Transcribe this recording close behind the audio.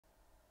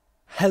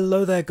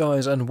Hello there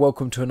guys and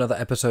welcome to another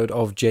episode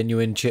of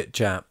Genuine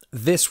Chit-Chat.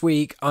 This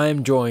week I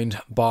am joined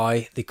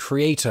by the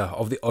creator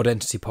of the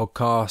ODDentity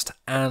podcast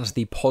and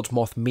the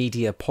PodMoth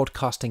Media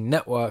podcasting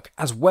network,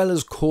 as well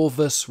as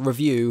Corvus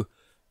review,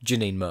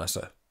 Janine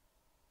Mercer.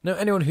 Now,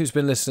 anyone who's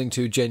been listening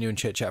to Genuine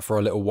Chit-Chat for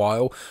a little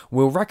while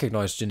will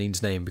recognise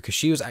Janine's name because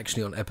she was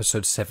actually on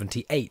episode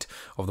 78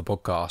 of the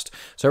podcast.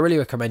 So I really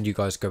recommend you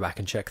guys go back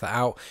and check that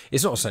out.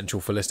 It's not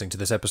essential for listening to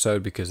this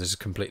episode because this is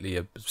completely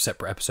a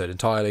separate episode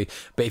entirely.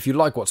 But if you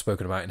like what's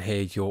spoken about in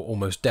here, you're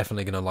almost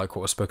definitely going to like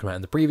what was spoken about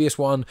in the previous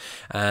one.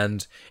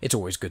 And it's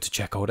always good to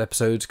check old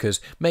episodes because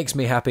it makes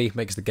me happy,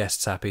 makes the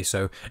guests happy,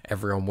 so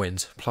everyone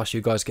wins. Plus,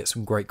 you guys get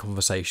some great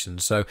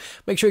conversations. So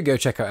make sure you go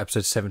check out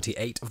episode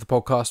 78 of the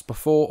podcast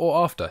before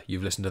or after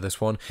you've listened to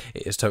this one.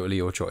 It is totally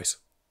your choice.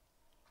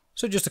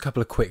 So just a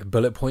couple of quick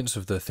bullet points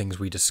of the things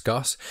we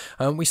discuss.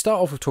 We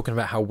start off with talking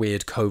about how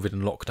weird COVID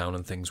and lockdown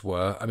and things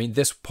were. I mean,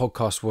 this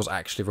podcast was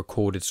actually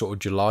recorded sort of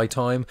July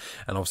time,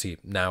 and obviously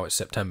now it's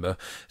September,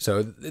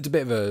 so it's a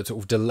bit of a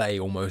sort of delay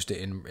almost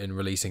in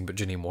releasing, but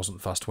Janine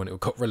wasn't fussed when it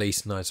got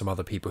released, and I had some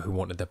other people who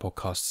wanted their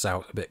podcasts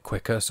out a bit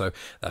quicker, so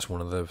that's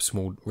one of the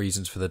small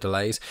reasons for the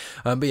delays.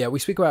 But yeah, we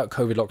speak about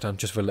COVID lockdown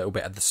just for a little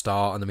bit at the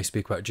start, and then we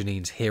speak about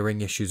Janine's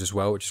hearing issues as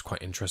well, which is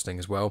quite interesting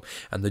as well,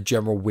 and the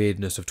general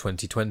weirdness of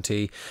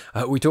 2020.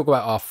 We talk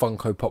about our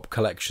Funko Pop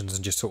collections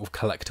and just sort of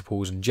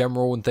collectibles in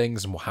general and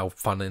things, and how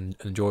fun and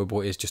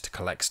enjoyable it is just to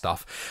collect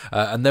stuff.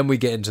 And then we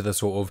get into the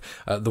sort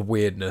of the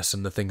weirdness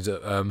and the things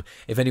that,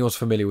 if anyone's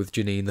familiar with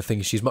Janine, the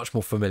things she's much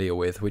more familiar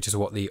with, which is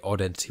what the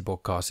ODDentity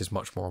podcast is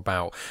much more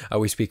about.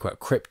 We speak about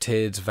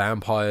cryptids,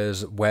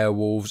 vampires,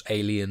 werewolves,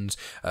 aliens,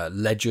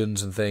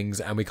 legends and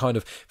things, and we kind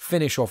of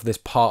finish off this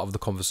part of the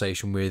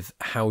conversation with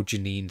how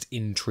Janine's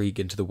intrigue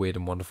into the weird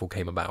and wonderful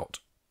came about.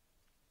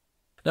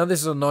 Now,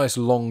 this is a nice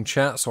long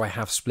chat, so I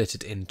have split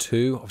it in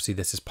two. Obviously,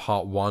 this is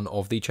part one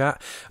of the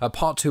chat.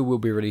 Part two will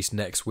be released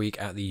next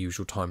week at the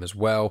usual time as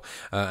well,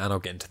 and I'll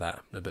get into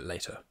that a bit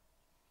later.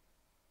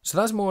 So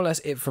that's more or less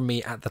it from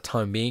me at the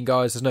time being,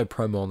 guys. There's no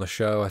promo on the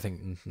show. I think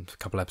in a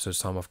couple episodes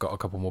time I've got a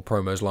couple more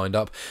promos lined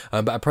up.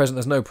 But at present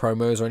there's no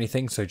promos or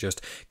anything, so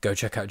just go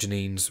check out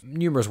Janine's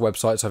numerous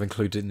websites I've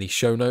included in the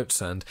show notes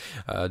and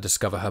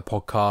discover her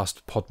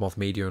podcast, PodMoth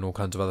Media, and all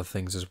kinds of other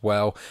things as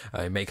well.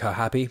 Make her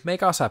happy,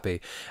 make us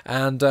happy.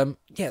 And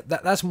yeah,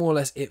 that's more or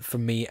less it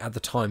from me at the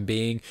time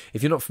being.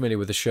 If you're not familiar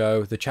with the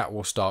show, the chat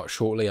will start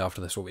shortly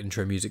after the sort of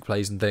intro music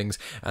plays and things,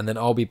 and then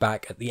I'll be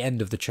back at the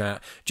end of the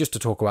chat just to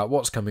talk about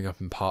what's coming up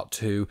in part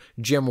two,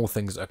 general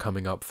things that are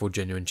coming up for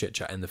Genuine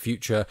Chit-Chat in the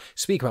future,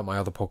 speak about my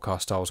other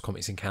podcast styles,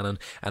 comics and canon,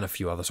 and a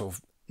few other sort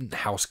of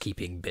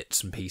housekeeping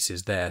bits and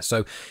pieces there.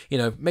 So, you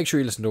know, make sure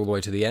you listen all the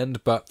way to the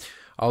end, but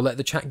I'll let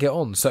the chat get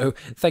on. So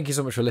thank you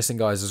so much for listening,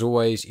 guys. As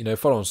always, you know,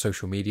 follow on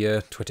social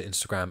media, Twitter,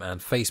 Instagram, and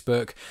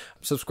Facebook.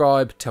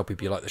 Subscribe, tell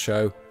people you like the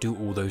show, do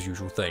all those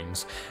usual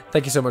things.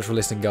 Thank you so much for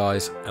listening,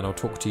 guys, and I'll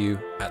talk to you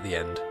at the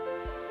end.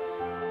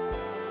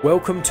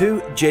 Welcome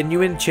to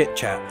Genuine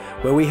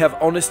Chit-Chat, where we have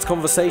honest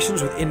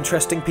conversations with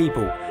interesting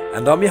people.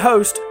 And I'm your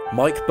host,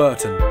 Mike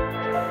Burton.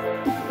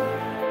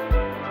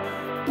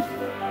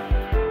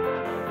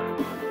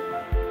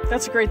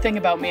 That's a great thing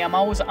about me. I'm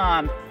always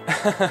on.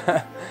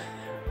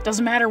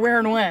 Doesn't matter where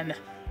and when.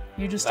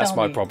 You just tell me. That's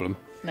my problem.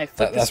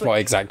 That's my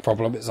exact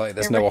problem. It's like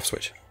there's no off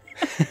switch.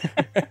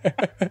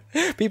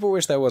 People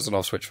wish there was an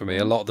off switch for me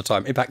a lot of the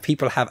time. In fact,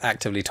 people have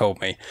actively told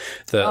me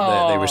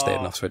that they wish they had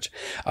an off switch.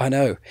 I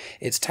know,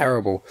 it's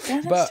terrible.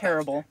 That is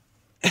terrible.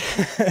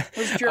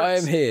 I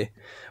am here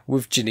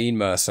with Janine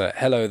Mercer.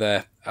 Hello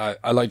there.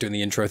 I like doing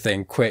the intro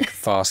thing, quick,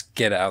 fast,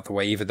 get it out the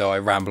way, even though I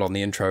ramble on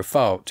the intro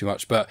far too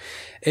much. But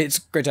it's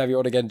great to have you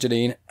on again,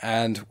 Janine,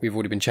 and we've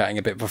already been chatting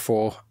a bit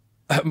before.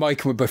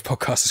 Mike and we both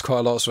podcasters quite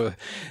a lot, so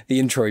the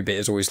intro bit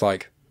is always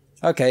like,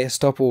 okay,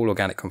 stop all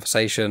organic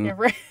conversation,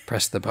 right.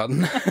 Press the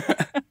button,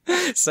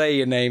 say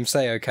your name,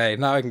 say okay,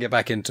 now I can get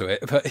back into it.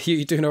 But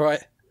you doing all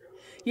right?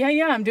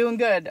 Yeah, I'm doing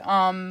good.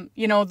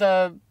 You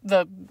know,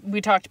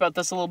 we talked about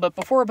this a little bit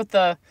before, but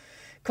the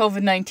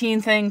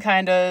COVID-19 thing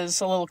kind of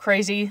is a little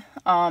crazy.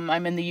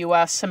 I'm in the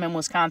U.S., I'm in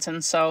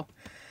Wisconsin, so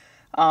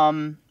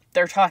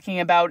they're talking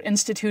about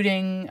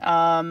instituting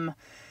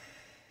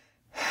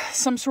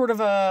some sort of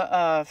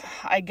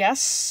I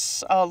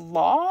guess, a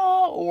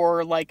law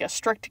or like a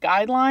strict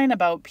guideline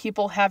about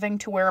people having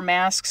to wear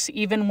masks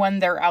even when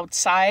they're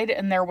outside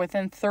and they're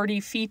within 30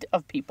 feet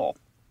of people.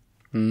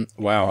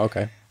 Wow,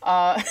 okay.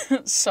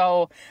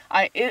 So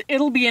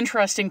it'll be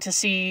interesting to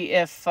see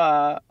if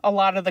a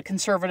lot of the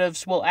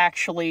conservatives will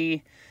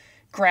actually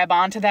grab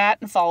onto that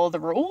and follow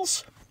the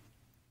rules.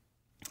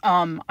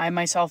 I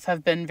myself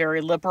have been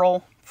very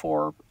liberal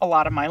for a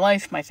lot of my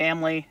life. My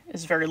family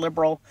is very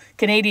liberal.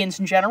 Canadians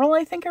in general,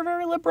 I think, are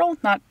very liberal.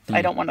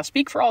 I don't want to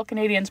speak for all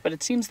Canadians, but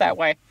it seems that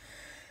way.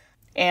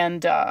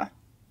 And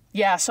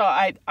yeah, so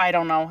I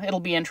don't know. It'll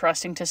be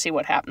interesting to see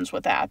what happens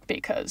with that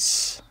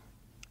because,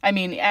 I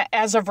mean,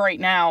 as of right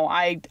now,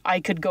 I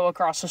could go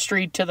across the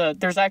street to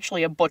there's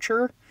actually a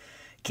butcher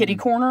kitty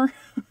corner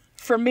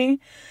from me.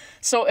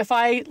 So if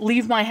I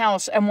leave my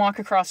house and walk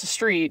across the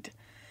street,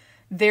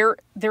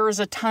 there is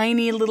a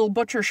tiny little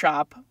butcher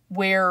shop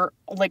where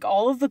like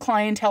all of the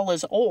clientele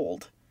is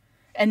old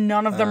and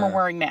none of them are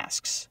wearing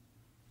masks.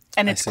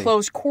 And it's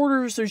closed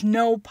quarters. There's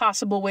no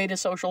possible way to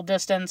social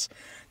distance.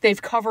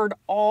 They've covered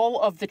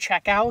all of the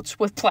checkouts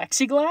with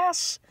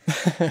plexiglass.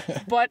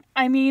 But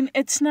I mean,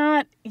 it's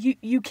not,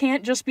 you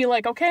can't just be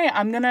like, okay,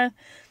 I'm going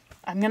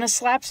to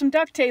slap some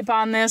duct tape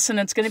on this and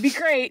it's going to be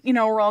great. You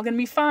know, we're all going to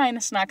be fine.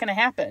 It's not going to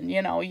happen.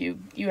 You know, you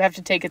have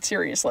to take it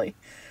seriously.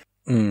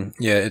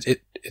 Yeah,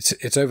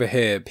 it's over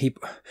here.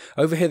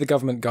 Over here, the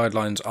government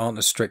guidelines aren't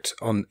as strict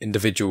on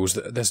individuals.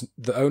 There's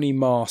the only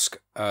mask.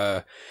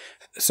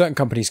 Certain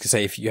companies can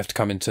say if you have to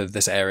come into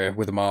this area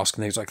with a mask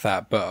and things like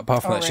that. But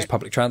apart from that, it's just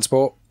public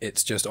transport.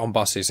 It's just on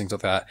buses, things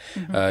like that.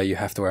 You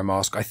have to wear a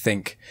mask. I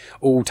think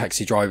all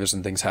taxi drivers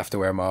and things have to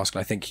wear a mask.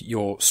 And I think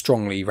you're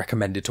strongly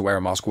recommended to wear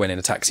a mask when in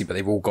a taxi, but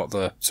they've all got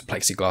some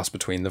plexiglass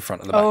between the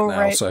front and the back now.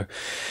 Right. So,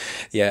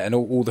 yeah, and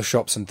all the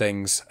shops and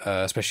things,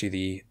 especially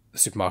the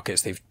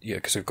supermarkets,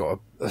 because they've got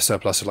a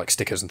surplus of like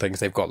stickers and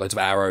things, they've got loads of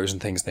arrows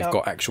and things, and they've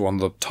got actual on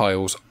the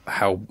tiles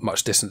how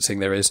much distancing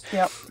there is.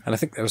 And I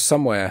think there was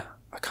somewhere,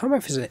 I can't remember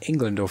if it's in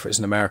England or if it's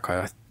in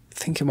America, I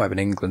think it might have been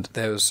England,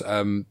 there was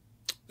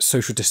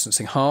social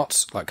distancing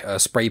hearts, like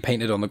spray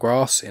painted on the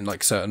grass in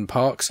like certain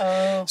parks.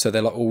 So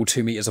they're like all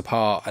 2 meters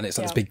apart, and it's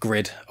like this big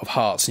grid of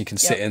hearts, and you can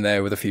sit in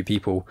there with a few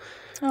people.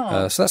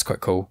 So that's quite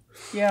cool.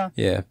 Yeah,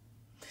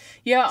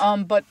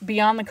 but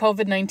beyond the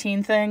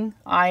COVID-19 thing,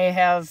 I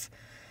have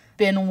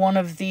been one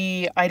of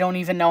the, I don't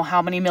even know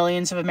how many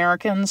millions of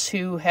Americans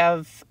who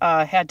have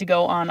had to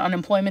go on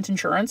unemployment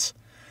insurance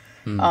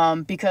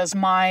because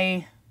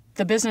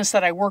the business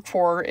that I work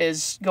for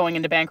is going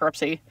into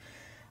bankruptcy,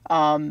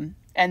 and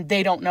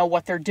they don't know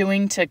what they're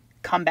doing to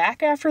come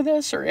back after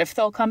this, or if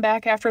they'll come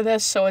back after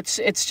this. So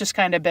it's just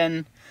kind of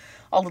been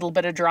a little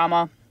bit of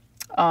drama.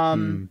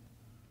 Beyond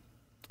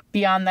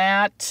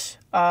that,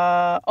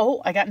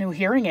 I got new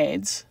hearing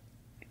aids.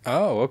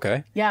 Oh,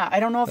 okay. Yeah, I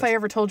don't know if I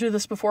ever told you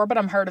this before, but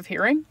I'm hard of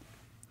hearing.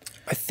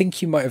 I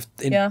think you might have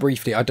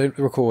briefly. I don't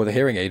recall the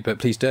hearing aid, but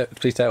please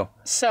tell.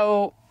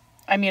 So,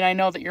 I mean, I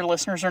know that your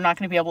listeners are not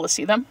going to be able to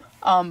see them,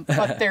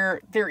 but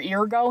they're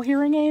Eargo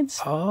hearing aids.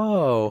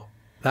 Oh,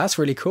 that's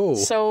really cool.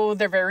 So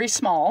they're very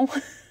small,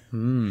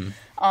 and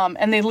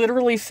they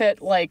literally fit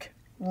like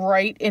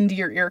right into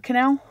your ear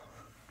canal,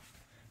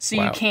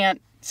 so you can't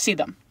see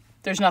them.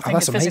 There's nothing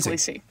to physically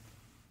see.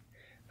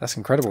 That's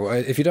incredible.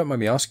 If you don't mind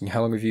me asking,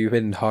 how long have you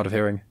been hard of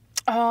hearing?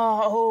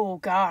 Oh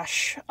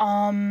gosh.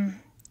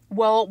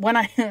 Well, when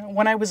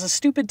I was a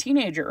stupid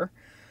teenager,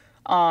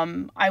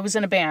 I was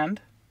in a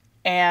band,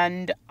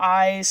 and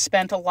I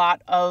spent a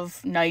lot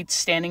of nights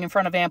standing in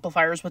front of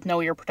amplifiers with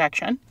no ear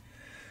protection.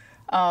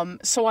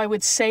 So I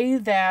would say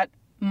that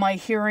my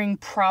hearing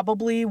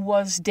probably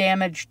was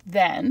damaged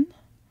then,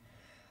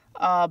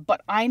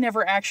 but I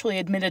never actually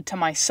admitted to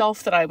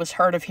myself that I was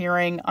hard of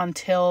hearing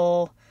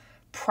until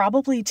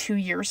probably 2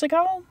 years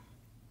ago.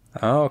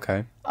 Oh,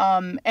 okay.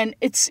 And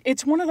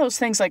it's one of those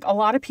things, like a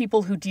lot of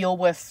people who deal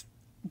with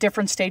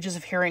different stages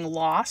of hearing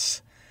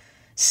loss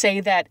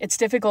say that it's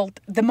difficult.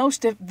 The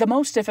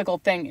most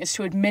difficult thing is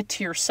to admit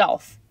to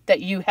yourself that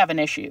you have an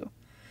issue.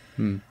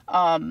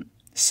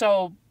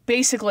 So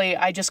basically,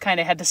 I just kind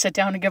of had to sit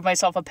down and give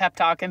myself a pep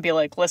talk and be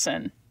like,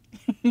 listen,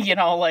 you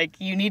know, like,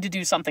 you need to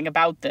do something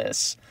about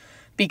this,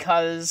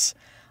 because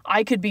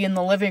I could be in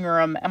the living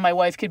room and my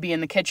wife could be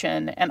in the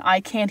kitchen and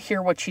I can't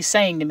hear what she's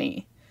saying to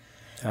me.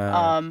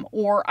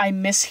 Or I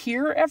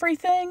mishear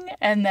everything,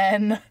 and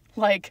then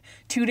like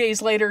 2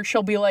 days later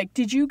she'll be like,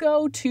 did you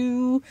go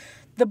to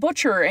the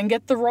butcher and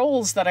get the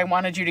rolls that I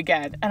wanted you to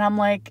get? And I'm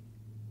like,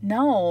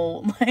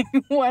 no,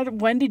 like,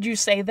 when did you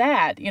say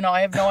that? You know,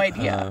 I have no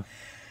idea.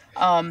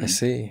 I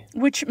see.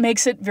 Which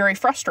makes it very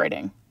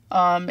frustrating.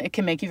 It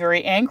can make you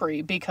very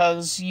angry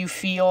because you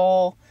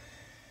feel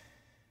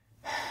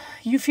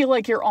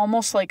like you're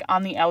almost like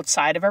on the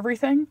outside of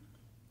everything.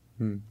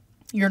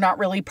 You're not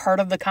really part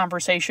of the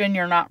conversation.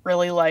 You're not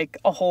really like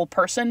a whole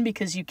person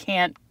because you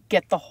can't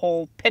get the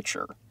whole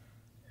picture.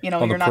 You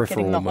know, you're not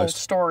getting the whole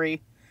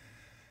story.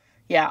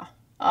 Yeah.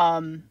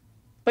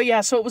 But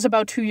yeah, so it was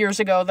about 2 years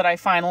ago that I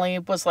finally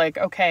was like,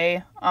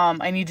 okay,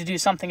 I need to do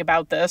something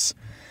about this.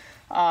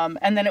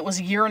 And then it was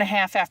a year and a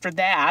half after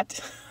that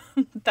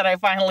that I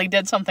finally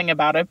did something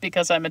about it,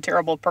 because I'm a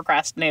terrible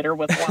procrastinator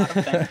with a lot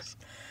of things.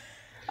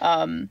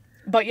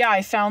 But yeah,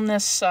 I found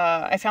this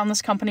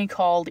company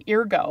called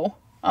Eargo,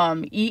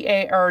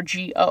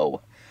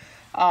 EARGO.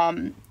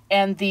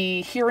 And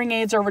the hearing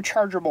aids are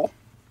rechargeable.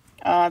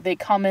 They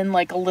come in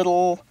like a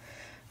little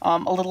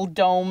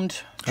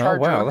domed charger. Oh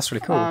wow, that's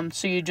really cool.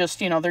 So you just,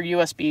 they're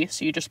USB,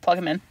 so you just plug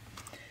them in.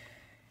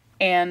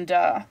 And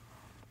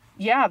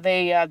yeah,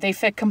 they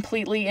fit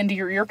completely into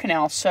your ear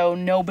canal, so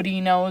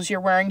nobody knows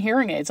you're wearing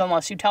hearing aids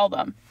unless you tell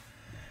them.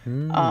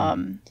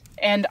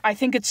 And I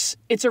think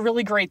it's a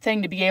really great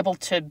thing to be able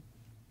to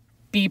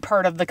be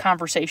part of the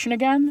conversation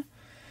again.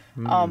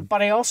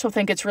 But I also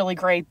think it's really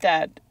great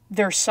that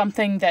there's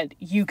something that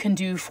you can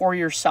do for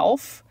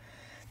yourself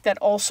that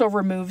also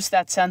removes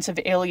that sense of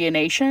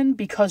alienation,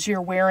 because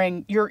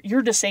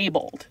you're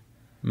disabled.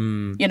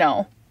 You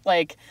know,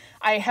 like,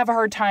 I have a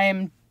hard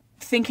time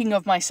thinking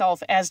of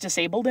myself as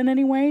disabled in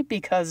any way,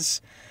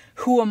 because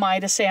who am I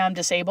to say I'm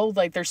disabled?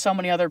 Like, there's so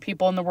many other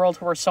people in the world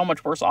who are so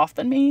much worse off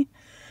than me.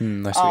 I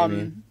see what you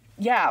mean.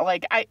 Yeah,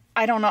 like,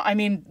 I don't know. I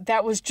mean,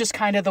 that was just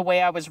kind of the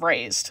way I was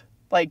raised.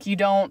 Like, you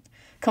don't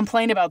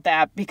complain about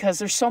that because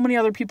there's so many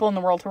other people in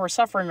the world who are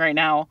suffering right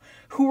now.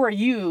 Who are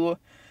you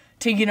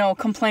to, you know,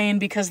 complain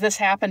because this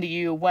happened to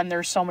you when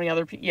there's so many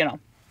other people, you know?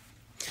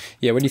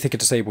 Yeah, when you think of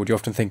disabled, you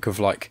often think of,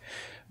 like,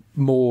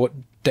 more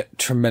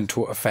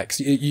detrimental effects.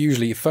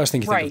 Usually, first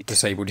thing you think of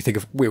disabled, you think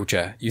of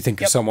wheelchair. You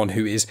think of someone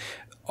who is...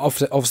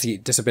 Obviously,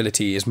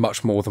 disability is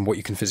much more than what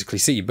you can physically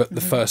see, but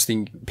the first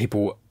thing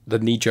the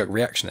knee-jerk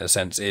reaction, in a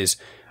sense, is...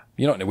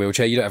 You're not in a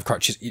wheelchair, you don't have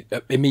crutches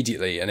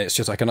immediately, and it's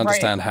just, I can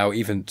understand how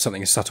even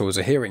something as subtle as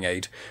a hearing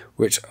aid,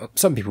 which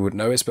some people would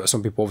notice, but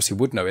some people obviously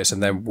would notice,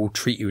 and then will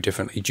treat you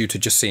differently due to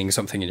just seeing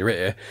something in your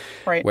ear.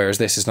 Right. Whereas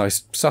this is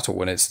nice,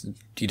 subtle, and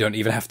you don't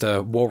even have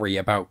to worry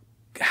about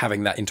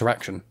having that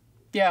interaction.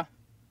 Yeah,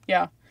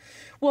 yeah.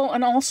 Well,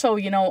 and also,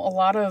 you know, a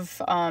lot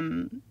of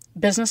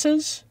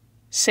businesses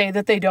say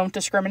that they don't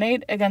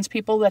discriminate against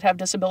people that have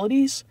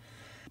disabilities.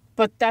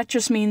 But that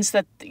just means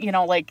that, you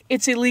know, like,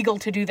 it's illegal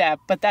to do that,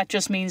 but that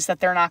just means that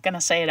they're not going to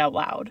say it out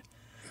loud.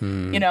 You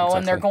know, exactly.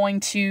 And they're going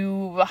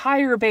to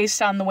hire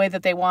based on the way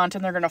that they want,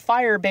 and they're going to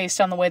fire based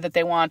on the way that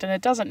they want, and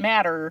it doesn't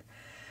matter.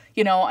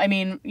 You know, I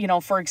mean, you know,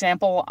 for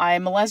example,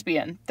 I'm a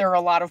lesbian. There are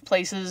a lot of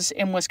places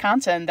in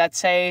Wisconsin that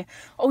say,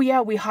 oh,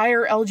 yeah, we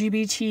hire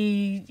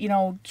LGBT, you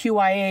know,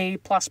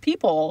 QIA plus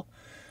people.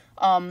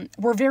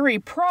 We're very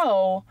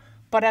pro,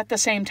 but at the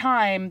same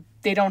time,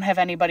 they don't have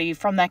anybody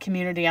from that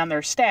community on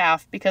their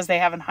staff because they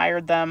haven't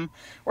hired them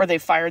or they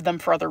fired them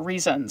for other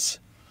reasons.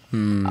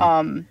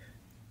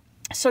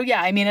 So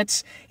yeah, I mean,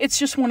 it's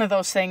just one of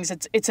those things.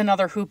 It's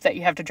another hoop that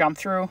you have to jump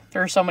through.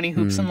 There are so many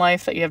hoops in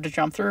life that you have to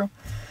jump through.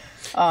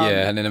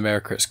 Yeah, and in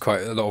America, it's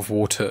quite a lot of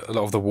water. A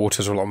lot of the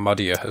waters are a lot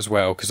muddier as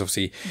well, because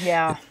obviously,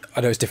 I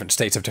know it's different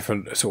states have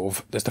different sort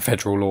of. There's the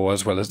federal law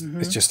as well as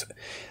it's just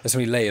there's so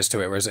many layers to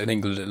it. Whereas in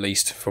England, at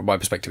least from my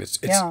perspective, it's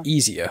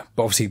easier.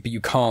 But obviously, you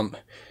can't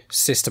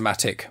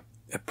systematic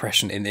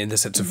oppression in the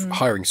sense of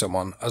hiring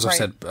someone. As I've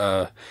said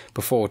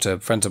before to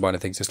friends of mine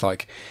and things, it's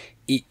like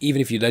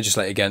even if you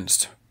legislate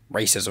against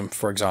racism,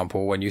 for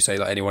example, when you say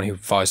like anyone who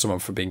fires someone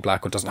for being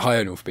black or doesn't hire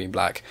anyone for being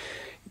black,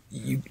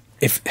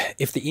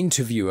 if the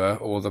interviewer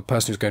or the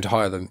person who's going to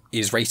hire them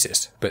is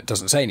racist but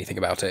doesn't say anything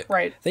about it,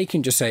 they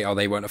can just say, oh,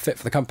 they weren't a fit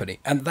for the company.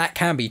 And that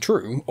can be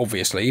true,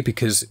 obviously,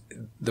 because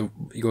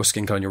your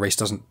skin color and your race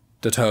doesn't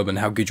determine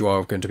how good you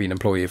are going to be an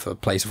employee for a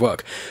place of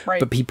work.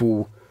 But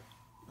people,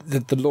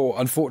 the law,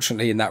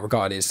 unfortunately, in that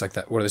regard, is like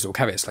that. One of those little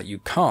caveats, like you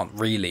can't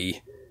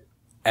really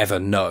ever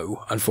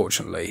know,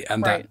 unfortunately.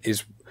 And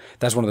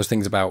that's one of those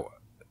things about...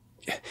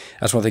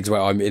 That's one of the things where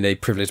I'm in a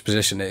privileged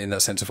position in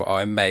that sense of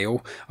I am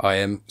male, I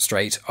am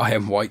straight, I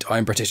am white, I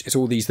am British. It's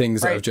all these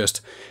things that have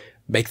just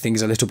make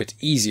things a little bit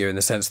easier in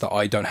the sense that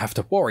I don't have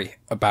to worry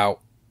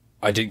about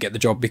I didn't get the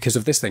job because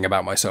of this thing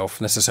about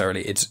myself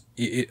necessarily.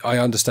 I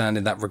understand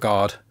in that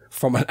regard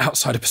from an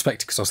outsider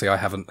perspective, because obviously I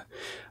haven't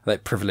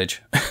that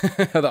privilege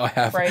that I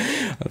have,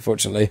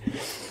 unfortunately.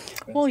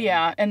 Well,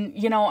 yeah, and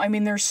you know, I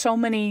mean, there's so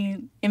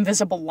many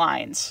invisible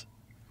lines.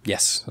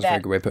 Yes, that's a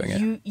very good way of putting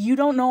it. You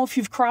don't know if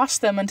you've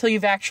crossed them until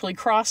you've actually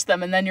crossed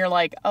them, and then you're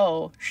like,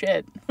 oh,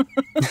 shit.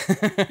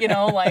 You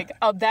know, like,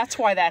 oh, that's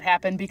why that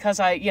happened, because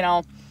I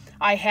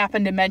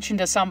happened to mention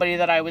to somebody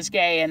that I was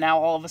gay, and now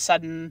all of a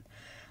sudden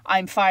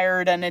I'm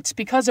fired, and it's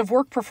because of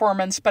work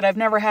performance, but I've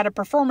never had a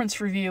performance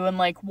review, and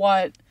like,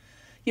 what?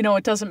 You know,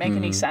 it doesn't make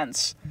any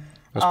sense.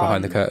 What's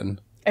behind the curtain?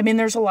 I mean,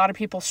 there's a lot of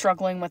people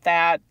struggling with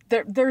that.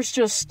 There's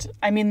just,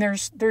 I mean,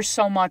 there's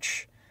so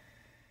much...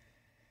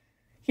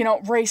 You know,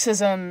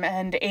 racism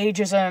and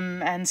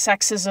ageism and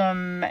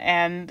sexism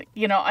and,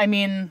 you know, I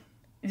mean,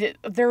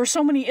 there are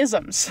so many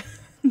isms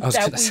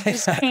that we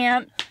just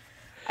can't,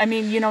 I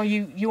mean, you know,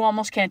 you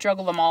almost can't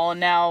juggle them all. And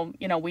now,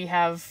 you know, we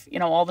have, you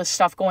know, all this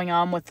stuff going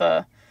on with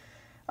the,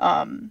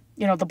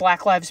 you know, the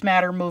Black Lives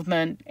Matter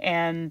movement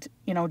and,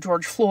 you know,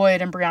 George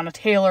Floyd and Breonna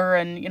Taylor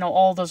and, you know,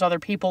 all those other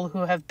people who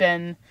have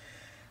been,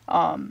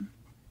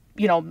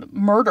 you know,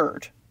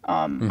 murdered.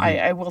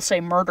 I will say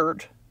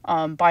murdered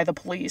by the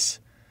police.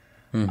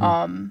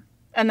 And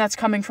that's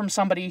coming from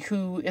somebody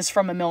who is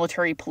from a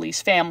military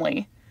police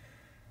family.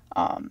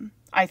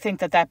 I think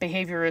that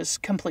behavior is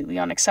completely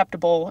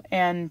unacceptable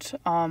and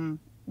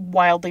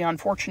wildly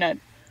unfortunate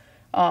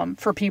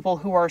for people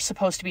who are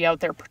supposed to be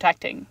out there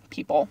protecting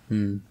people.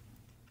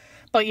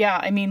 But yeah,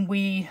 I mean,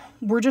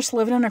 we're just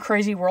living in a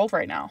crazy world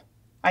right now.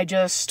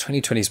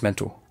 2020 is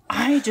mental.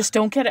 I just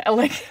don't get it.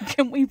 Like,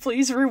 can we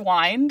please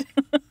rewind?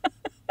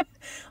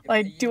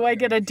 Like, do I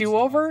get a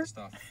do-over?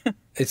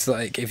 It's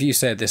like if you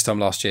said this time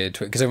last year,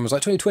 because everyone was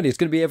like, 2020, it's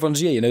going to be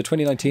everyone's year. You know,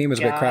 2019 was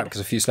a bit crap because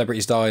a few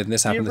celebrities died and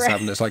this happened, this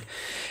happened. It's like,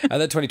 and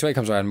then 2020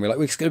 comes around and we're like,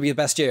 it's going to be the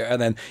best year.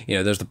 And then, you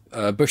know, there's the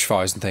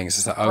bushfires and things.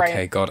 It's like,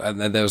 okay, God.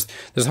 And then there's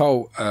a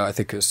whole, I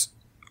think it was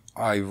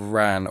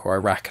Iran or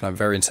Iraq, and I'm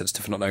very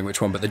insensitive for not knowing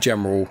which one, but the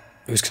general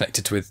it was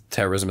connected with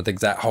terrorism and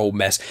things, that whole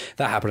mess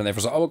that happened, and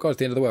everyone's like, oh my god, it's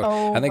the end of the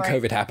world. And then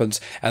COVID happens,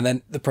 and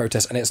then the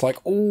protests, and it's like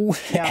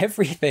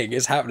everything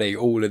is happening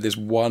all in this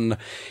one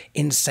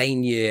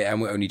insane year,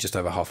 and we're only just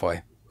over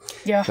halfway.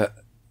 But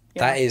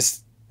that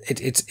is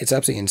it's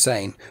absolutely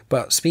insane.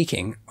 But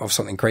speaking of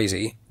something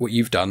crazy, what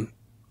you've done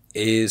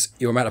is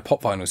your amount of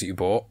pop vinyls that you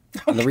bought,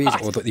 and the reason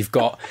or that you've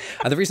got,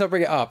 and the reason I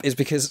bring it up is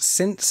because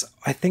since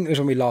I think it was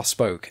when we last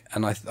spoke,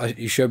 and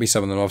you showed me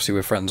some of them. Obviously,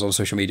 we're friends on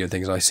social media and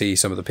things. I see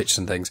some of the pictures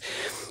and things,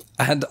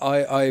 and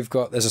I've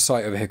got, there's a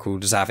site over here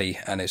called Zavvi,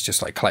 and it's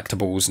just like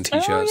collectibles and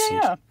t-shirts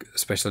and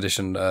special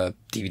edition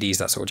DVDs,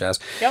 that sort of jazz.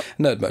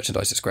 Nerd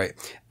merchandise, it's great,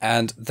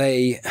 and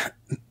they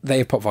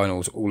have pop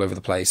vinyls all over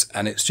the place,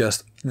 and it's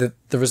just the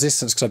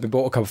resistance, because I've been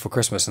bought a couple for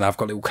Christmas, and I've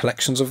got little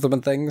collections of them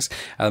and things.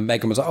 And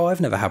Megan was like, "Oh,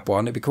 I've never had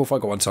one. It'd be cool if I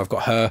got one." So I've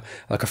got her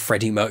like a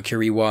Freddie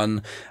Mercury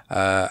one,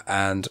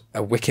 and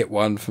a Wicket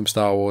one from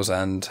Star Wars,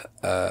 and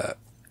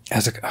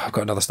I've got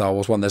another Star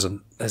Wars one. There's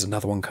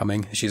another one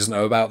coming she doesn't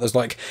know about. There's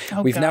like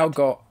we've now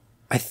got,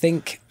 I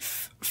think,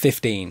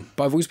 15,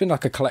 but I've always been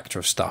like a collector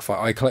of stuff.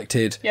 I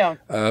collected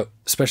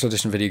special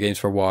edition video games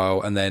for a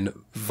while, and then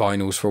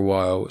vinyls for a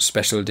while,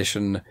 special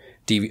edition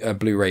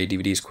Blu-ray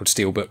DVDs called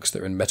Steelbooks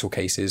that are in metal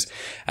cases,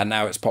 and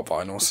now it's pop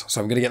vinyls.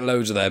 So I'm going to get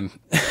loads of them.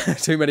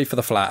 Too many for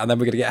the flat, and then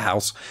we're going to get a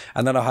house,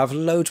 and then I'll have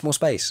loads more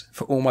space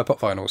for all my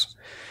pop vinyls.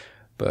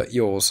 But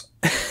yours,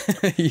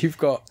 you've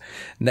got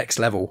next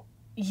level.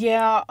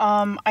 Yeah,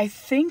 I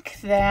think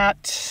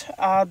that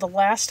the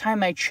last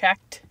time I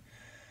checked,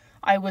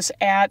 I was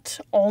at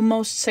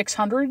almost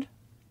 600.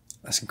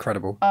 That's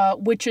incredible.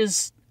 Which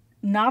is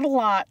not a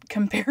lot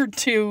compared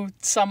to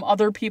some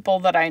other people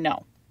that I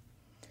know.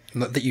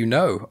 Not that you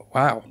know.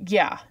 Wow.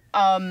 Yeah.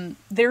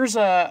 There's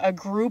a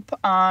group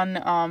on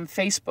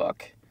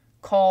Facebook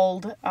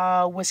called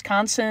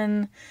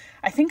Wisconsin,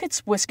 I think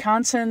it's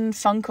Wisconsin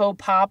Funko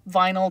Pop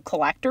Vinyl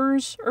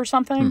Collectors or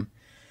something.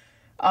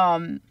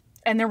 And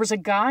there was a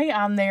guy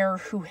on there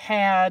who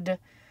had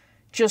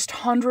just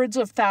hundreds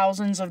of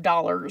thousands of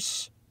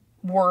dollars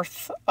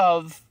worth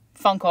of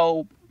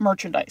Funko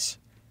merchandise.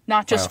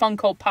 Not just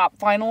Funko Pop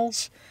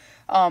vinyls,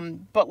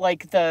 but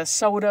like the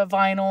soda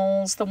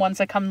vinyls, the ones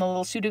that come in the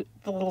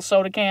little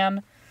soda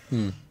can,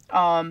 the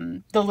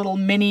little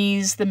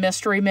minis, the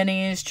mystery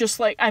minis,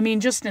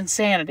 just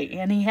insanity.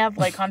 And he had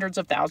like hundreds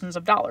of thousands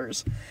of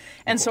dollars.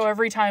 And so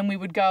every time we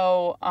would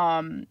go,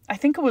 I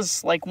think it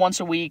was like once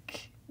a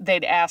week,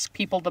 they'd ask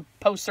people to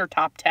post their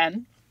top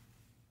 10,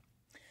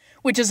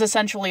 which is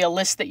essentially a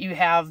list that you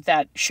have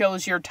that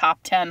shows your top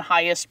 10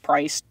 highest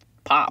priced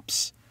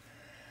pops.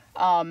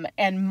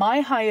 And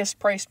my highest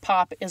priced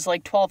pop is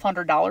like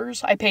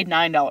 $1,200. I paid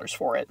 $9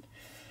 for it.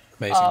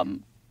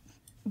 Amazing.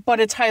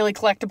 But it's highly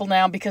collectible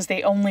now because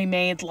they only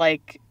made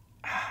like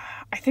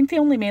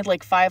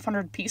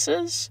 500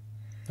 pieces.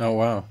 Oh,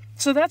 wow.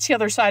 So that's the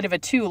other side of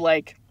it too.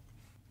 Like,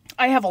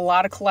 I have a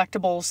lot of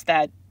collectibles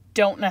that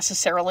don't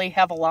necessarily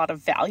have a lot of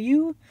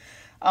value.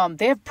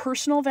 They have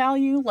personal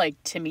value, like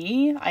to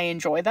me, I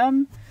enjoy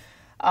them.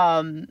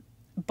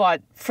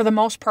 But for the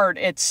most part,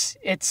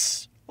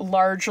 it's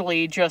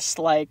largely just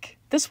like,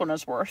 this one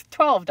is worth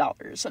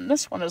 $12 and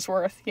this one is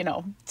worth,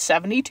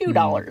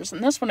 $72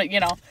 and this one,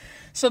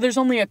 so there's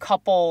only a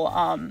couple.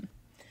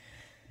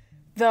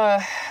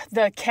 The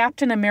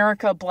Captain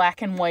America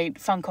black and white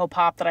Funko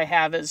Pop that I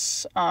have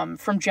is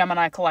from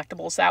Gemini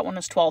Collectibles. That one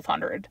is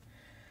 $1,200.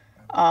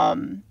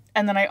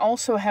 And then I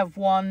also have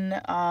one,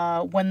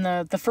 when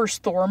the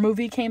first Thor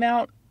movie came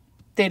out,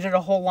 they did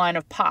a whole line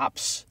of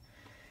pops.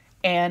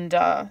 And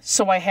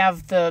so I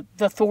have the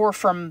Thor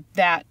from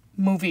that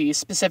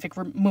specific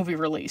movie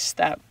release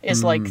that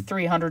is like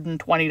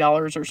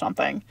 $320 or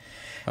something.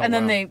 Oh, and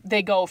then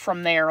they go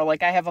from there.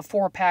 Like, I have a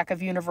 4-pack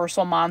of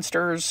Universal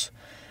Monsters.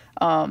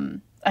 I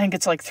think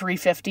it's like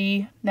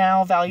 $350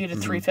 now, valued at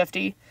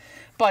 $350.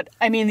 But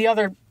I mean, the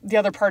other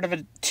part of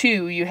it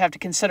too, you have to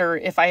consider,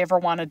 if I ever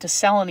wanted to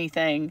sell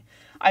anything,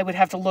 I would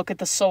have to look at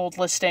the sold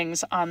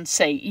listings on,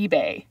 say,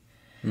 eBay,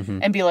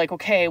 and be like,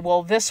 okay,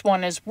 well, this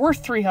one is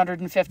worth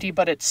 $350,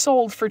 but it's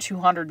sold for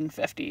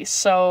 $250.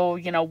 So,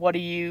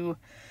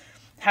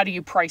 how do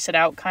you price it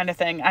out, kind of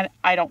thing?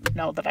 I don't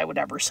know that I would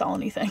ever sell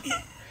anything.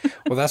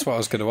 Well, that's what I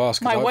was going to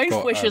ask. My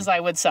wife wishes I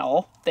would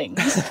sell things,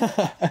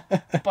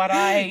 but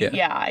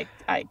I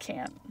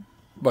can't.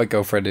 My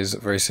girlfriend is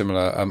very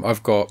similar.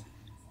 I've got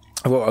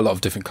a lot of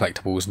different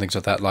collectibles and things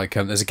like that. Like,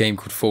 there's a game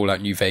called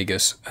Fallout New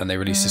Vegas, and they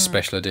released a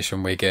special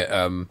edition where you get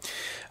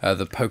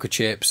the poker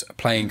chips,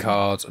 playing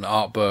cards, an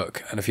art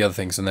book, and a few other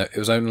things. And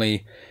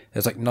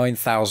there's like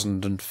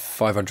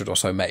 9,500 or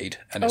so made,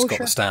 and it's got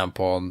the stamp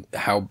on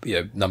how,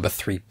 number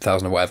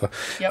 3,000 or whatever.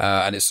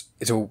 And it's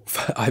all.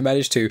 I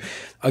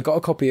got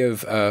a copy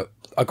of.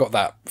 I got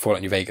that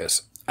Fallout New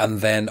Vegas,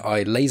 and then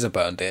I laser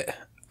burned it,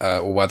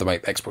 or whether my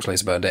Xbox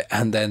laser burned it,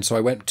 and then so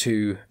I went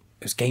to.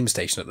 It was Game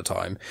Station at the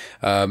time,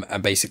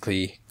 and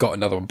basically got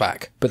another one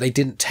back. But they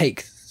didn't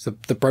take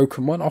the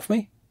broken one off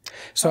me.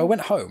 So I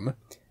went home,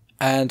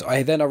 and I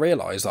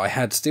realised that I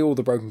had still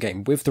the broken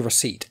game with the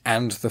receipt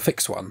and the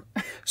fixed one.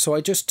 So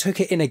I just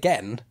took it in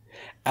again,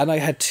 and I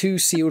had 2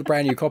 sealed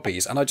brand new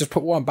copies, and I just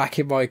put one back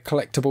in my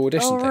collectible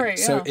edition thing. Right,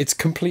 yeah. So it's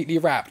completely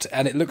wrapped,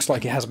 and it looks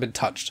like it hasn't been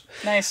touched.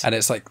 Nice. And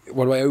it's like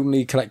one of my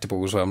only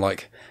collectibles where I'm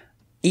like,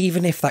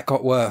 even if that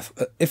got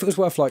if it was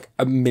worth like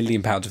 £1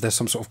 million, if there's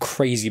some sort of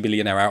crazy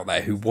millionaire out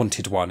there who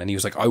wanted one and he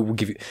was like, I will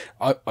give you,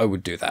 I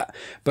would do that.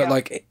 But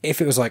like,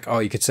 if it was like, oh,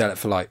 you could sell it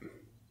for like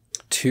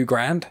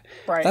 $2,000,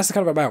 right? That's the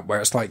kind of amount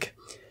where it's like,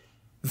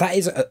 I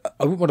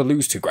wouldn't want to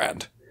lose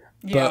 $2,000,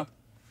 yeah.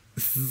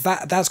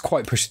 But that's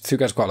quite pushed.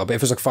 $2,000 quite a lot. But if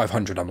it was like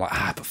 500, I'm like,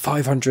 but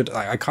 500,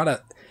 like, I kind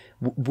of.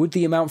 Would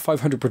the amount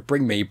 500 would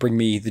bring me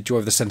the joy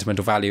of the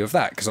sentimental value of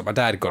that? Because like, my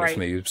dad got it for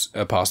me, who's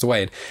passed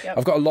away. And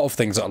I've got a lot of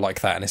things that are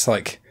like that. And it's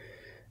like,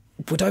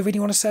 would I really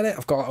want to sell it?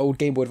 I've got old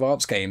Game Boy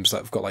Advance games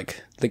that I've got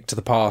like Link to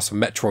the Past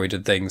and Metroid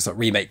and things, like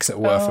remakes that are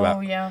worth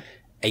about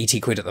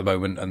 80 quid at the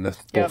moment, and the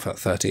bought for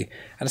 30.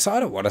 And so I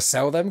don't want to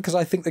sell them because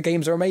I think the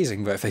games are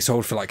amazing. But if they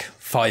sold for like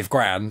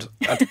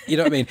 $5,000, you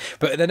know what I mean?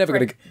 But they're never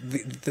going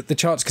to the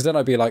chance, because then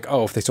I'd be like,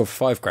 oh, if they sold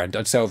for $5,000,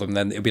 I'd sell them.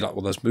 Then it'd be like one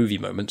of those movie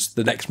moments.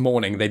 The next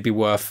morning they'd be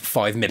worth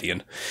 5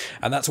 million,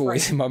 and that's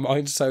always in my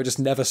mind. So just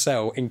never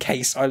sell in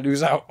case I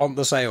lose out on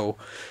the sale.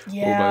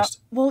 Yeah.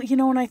 Almost. Well, you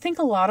know, and I think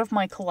a lot of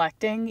my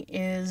collecting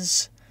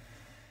is.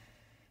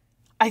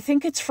 I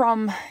think it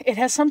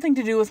has something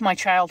to do with my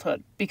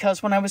childhood,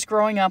 because when I was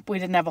growing up, we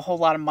didn't have a whole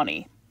lot of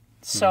money.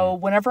 So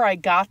whenever I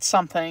got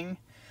something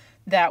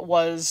that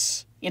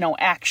was, you know,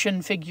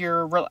 action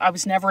figure, I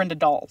was never into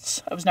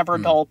dolls. I was never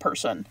a doll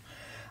person.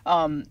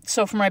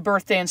 So for my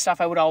birthday and stuff,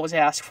 I would always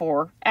ask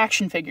for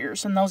action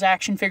figures. And those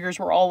action figures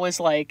were always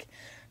like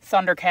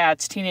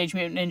Thundercats, Teenage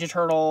Mutant Ninja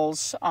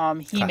Turtles,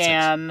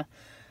 He-Man,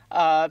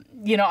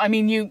 you know, I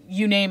mean,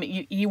 you name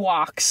it,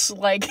 Ewoks.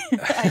 Like,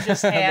 I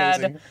just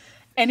had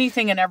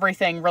anything and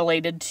everything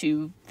related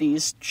to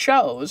these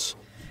shows.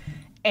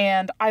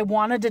 And I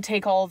wanted to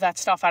take all of that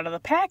stuff out of the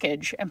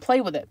package and play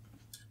with it.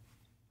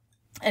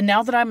 And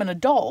now that I'm an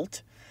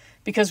adult,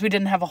 because we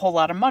didn't have a whole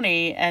lot of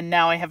money, and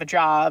now I have a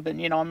job,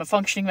 and, you know, I'm a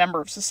functioning member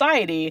of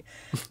society,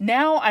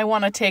 now I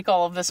want to take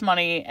all of this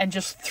money and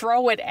just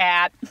throw it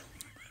at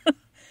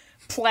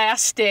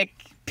plastic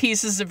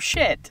pieces of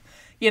shit.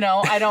 You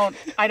know, I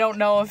don't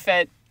know if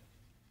it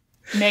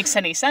makes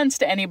any sense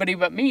to anybody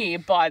but me,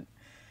 but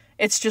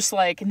it's just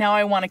like, now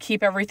I want to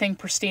keep everything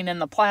pristine in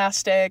the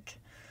plastic.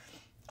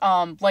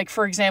 Like,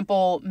 for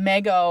example,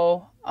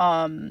 Mego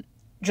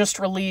just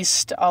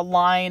released a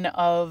line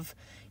of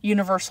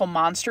Universal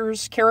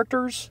Monsters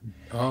characters.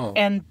 Oh.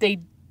 And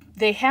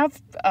they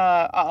have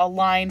a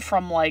line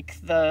from, like,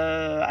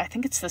 I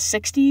think it's the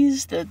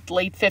 60s, the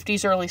late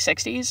 50s, early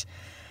 60s.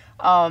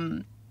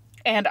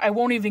 And I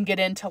won't even get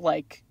into,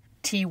 like,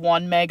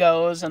 T1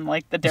 Megos and,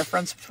 like, the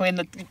difference between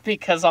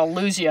because I'll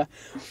lose you.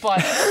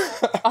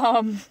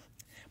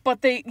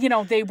 But they, you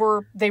know, they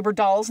were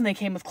dolls, and they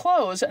came with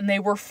clothes, and they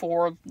were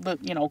for the,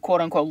 you know,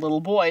 quote unquote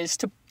little boys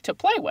to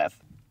play with.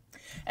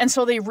 And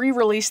so they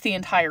re-released the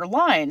entire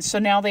line. So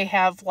now they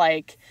have,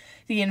 like,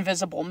 the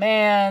Invisible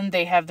Man,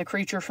 they have the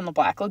creature from the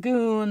Black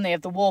Lagoon, they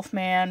have the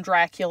Wolfman,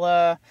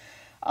 Dracula,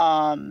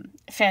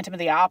 Phantom of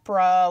the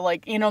Opera.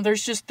 Like, you know,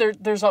 there's just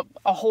there's a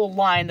whole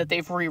line that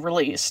they've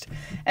re-released.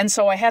 And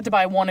so I had to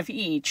buy one of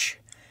each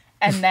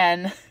and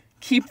then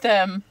keep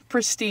them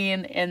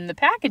pristine in the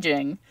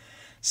packaging,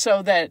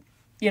 so that,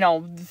 you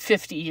know,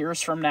 50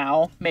 years from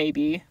now,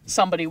 maybe,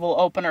 somebody will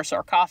open her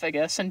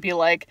sarcophagus and be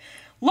like,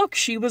 look,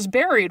 she was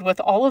buried with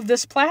all of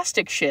this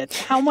plastic shit.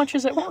 How much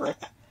is it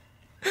worth?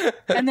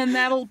 And then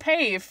that'll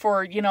pay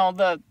for, you know,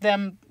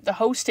 the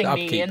hosting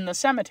me in the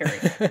cemetery.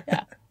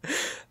 Yeah.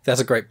 That's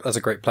a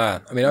great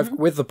plan. I mean,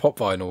 with the pop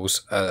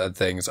vinyls and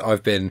things,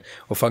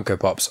 Funko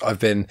Pops, I've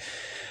been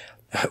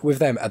with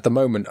them at the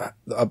moment.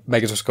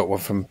 Megan's also got one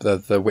from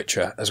the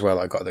Witcher as well.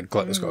 I got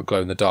it's got a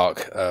glow in the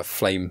dark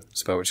flame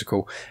spell, which is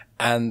cool.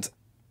 And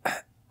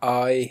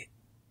I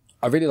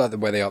really like the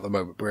way they are at the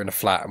moment. We're in a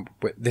flat, and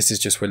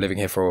we're living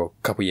here for a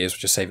couple of years. We're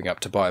just saving up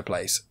to buy a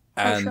place,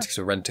 and because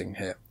we're renting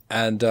here,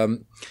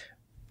 and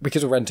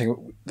because we're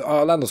renting,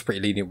 our landlord's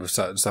pretty lenient with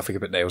certain stuff. We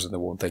can put nails in the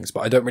wall and things,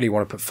 but I don't really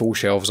want to put full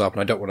shelves up,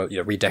 and I don't want to,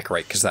 you know,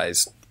 redecorate, because that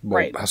is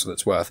more hassle than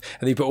it's worth.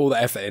 And then you put all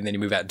the effort in, then you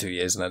move out in 2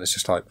 years, and then it's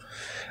just like,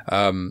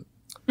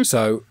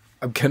 so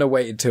I'm going to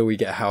wait until we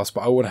get a house,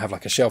 but I want to have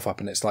like a shelf up,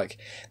 and it's like,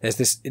 there's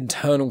this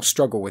internal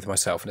struggle with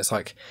myself, and it's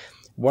like,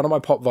 one of my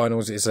pop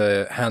vinyls is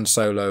a Han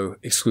Solo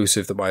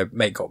exclusive that my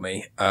mate got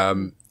me,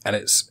 and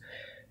it's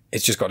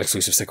just got an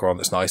exclusive sticker on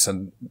that's nice,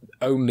 and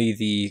only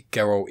the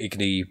Geralt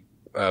Igni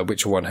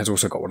Witcher one has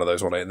also got one of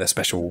those on it, and they're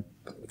special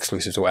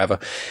exclusives or whatever.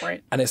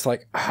 Right. And it's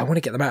like, I want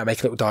to get them out and make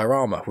a little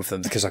diorama with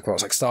them, because I've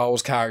got like Star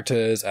Wars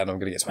characters, and I'm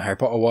going to get some Harry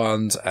Potter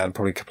ones, and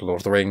probably a couple of Lord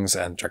of the Rings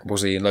and Dragon Ball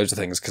Z and loads of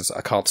things, because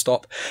I can't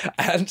stop.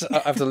 And I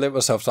have to limit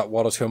myself to like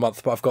 1 or 2 a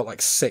month, but I've got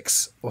like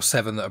 6 or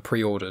 7 that are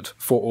pre-ordered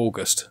for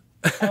August.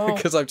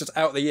 Because I'm just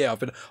out of the year. I've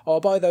been, I'll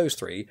buy those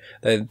 3,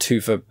 then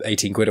 2 for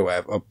 18 quid or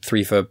whatever, or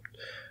 3 for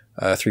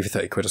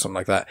 30 quid or something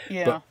like that.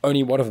 Yeah. But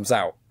only one of them's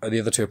out, and the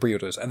other 2 are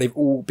pre-orders. And they've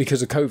all,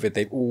 because of COVID,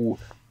 they've all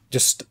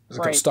just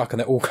got stuck, and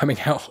they're all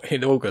coming out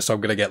in August. So I'm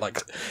going to get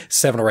like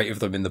 7 or 8 of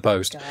them in the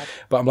post. God.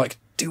 But I'm like,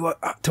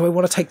 do I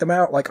want to take them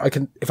out? Like,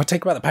 if I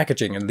take them out of the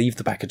packaging and leave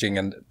the packaging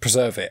and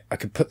preserve it, I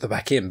could put them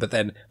back in, but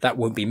then that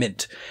won't be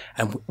mint.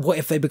 And what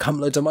if they become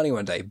loads of money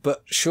one day?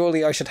 But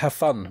surely I should have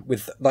fun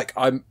with, like,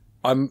 I'm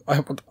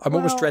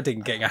almost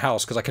dreading getting a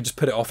house because I can just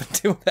put it off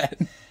until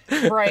then.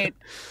 Right.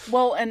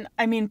 Well, and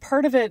I mean,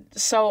 part of it,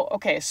 so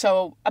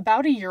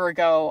about a year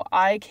ago,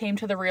 I came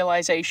to the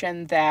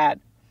realization that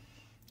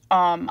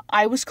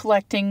I was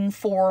collecting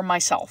for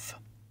myself.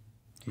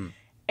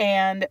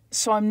 And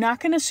so I'm not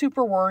going to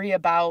super worry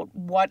about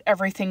what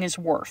everything is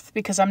worth,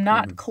 because I'm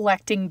not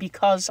collecting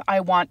because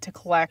I want to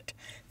collect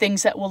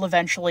things that will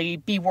eventually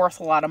be worth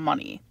a lot of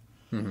money.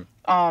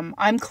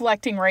 I'm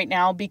collecting right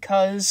now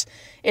because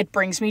it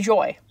brings me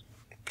joy.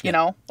 You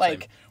know,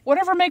 like,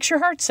 whatever makes your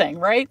heart sing,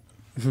 right?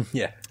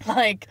 Yeah.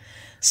 Like,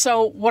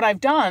 so what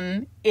I've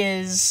done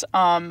is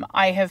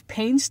I have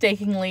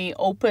painstakingly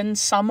opened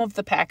some of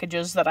the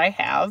packages that I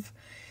have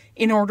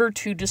in order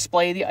to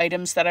display the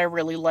items that I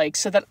really like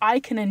so that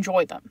I can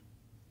enjoy them.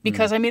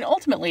 Because, I mean,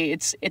 ultimately,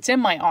 it's in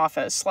my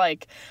office.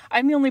 Like,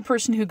 I'm the only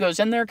person who goes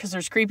in there because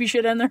there's creepy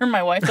shit in there.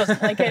 My wife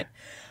doesn't like it.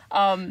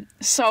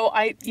 So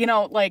I, you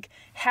know, like,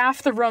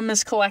 half the room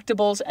is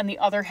collectibles and the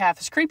other half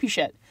is creepy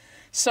shit.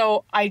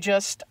 So I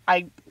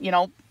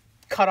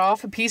cut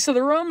off a piece of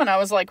the room and I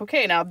was like,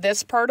 okay, now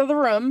this part of the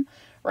room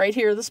right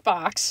here, this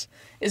box,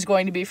 is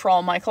going to be for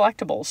all my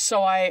collectibles.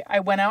 So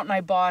I went out and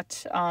I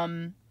bought,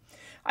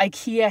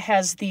 IKEA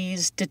has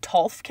these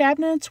Detolf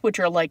cabinets, which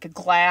are like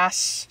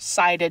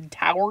glass-sided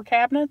tower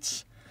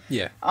cabinets.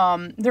 Yeah.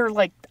 They're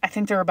like, I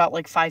think they're about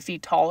like 5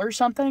 feet tall or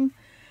something.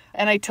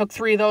 And I took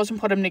 3 of those and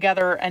put them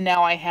together, and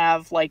now I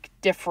have like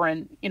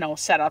different, you know,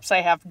 setups.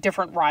 I have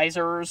different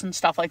risers and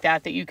stuff like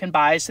that you can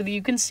buy so that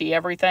you can see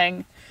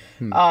everything.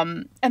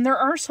 And there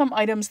are some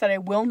items that I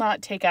will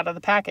not take out of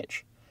the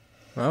package.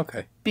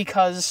 Okay.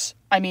 Because,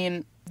 I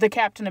mean, the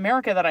Captain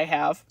America that I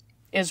have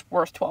is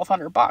worth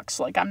 $1,200.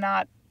 Like, I'm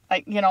not,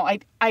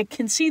 I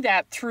can see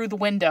that through the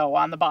window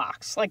on the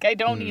box. Like, I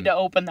don't need to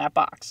open that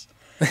box.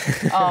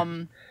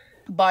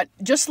 But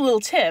just a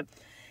little tip,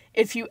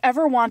 if you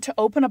ever want to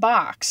open a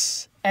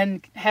box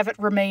and have it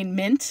remain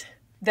mint,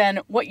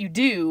 then what you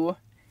do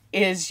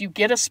is you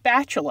get a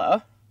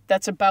spatula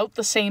that's about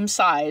the same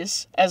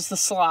size as the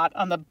slot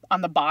on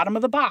the bottom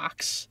of the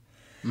box.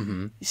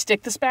 You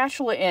stick the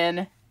spatula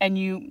in and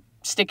you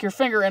stick your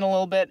finger in a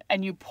little bit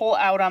and you pull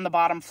out on the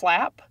bottom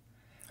flap.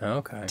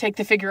 Okay. Take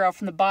the figure out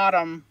from the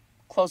bottom,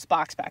 close the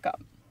box back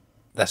up.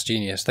 That's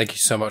genius. Thank you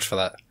so much for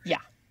that. Yeah.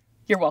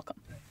 You're welcome.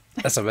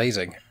 That's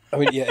amazing. I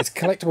mean, yeah,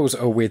 collectibles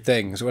are weird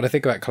things. When I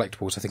think about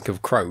collectibles, I think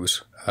of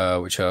crows,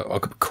 which are a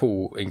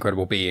cool,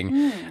 incredible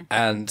being.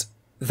 And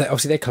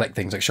obviously they collect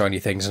things like shiny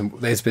things. And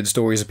there's been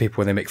stories of people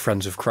when they make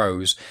friends with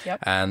crows.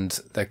 And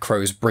the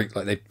crows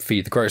they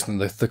feed the crows, and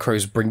the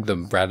crows bring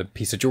them random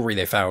piece of jewelry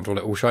they found, or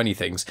little shiny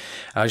things.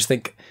 And I just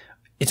think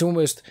it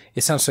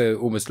sounds so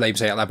almost lame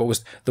saying it out loud, but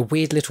almost the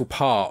weird little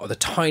part, or the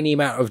tiny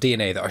amount of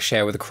DNA that I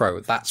share with a crow.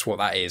 That's what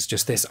that is.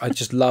 Just this. I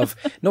just love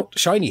not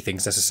shiny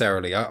things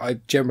necessarily. I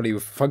generally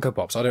with Funko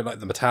Pops, I don't like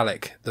the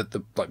metallic,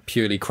 the like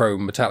purely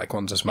chrome metallic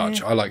ones as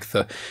much. I like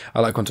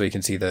ones where you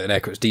can see the in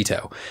air quotes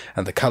detail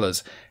and the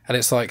colours. And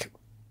it's like,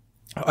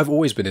 I've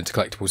always been into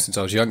collectibles since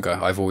I was younger.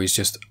 I've always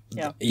just,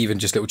 even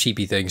just little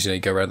cheapy things, you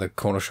go around the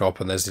corner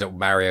shop and there's little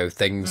Mario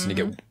things and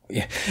and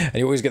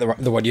you always get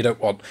the one you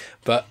don't want.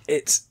 But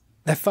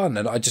they're fun,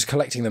 and I just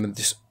collecting them, and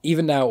just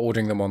even now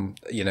ordering them on,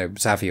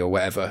 Savvy or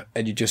whatever,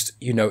 and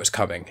you know it's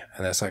coming,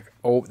 and it's like,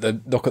 oh, the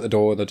knock at the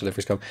door, the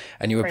delivery's come,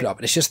 and you open it up,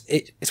 and it's just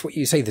it's what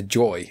you say, the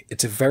joy.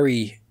 It's a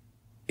very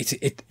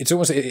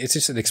it's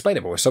just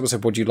inexplainable. If someone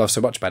said, what do you love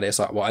so much about it? It's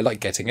like, well, I like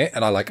getting it,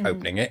 and I like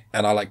opening it,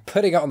 and I like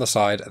putting it on the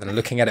side and then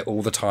looking at it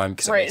all the time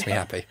because it makes me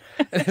happy.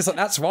 And it's like,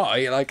 that's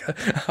why,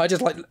 I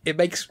just like, it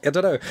makes, I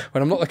don't know,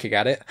 when I'm not looking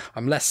at it,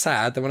 I'm less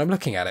sad than when I'm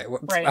looking at it.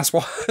 That's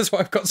why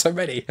I've got so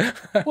many.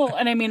 Well,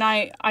 and I mean,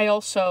 I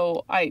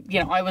also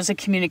was a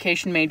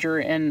communication major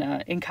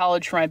in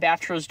college for my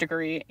bachelor's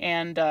degree,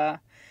 and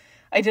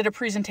I did a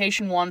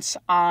presentation once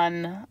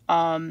on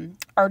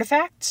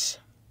artifacts.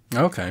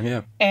 Okay,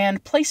 yeah.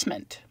 And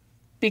placement,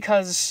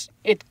 because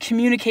it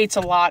communicates a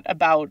lot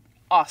about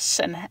us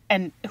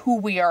and who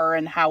we are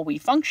and how we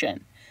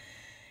function.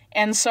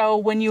 And so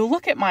when you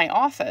look at my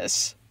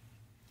office,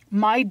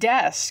 my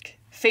desk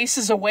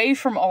faces away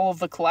from all of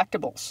the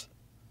collectibles.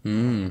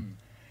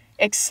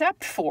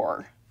 Except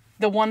for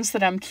the ones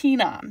that I'm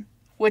keen on,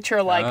 which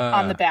are like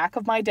on the back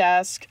of my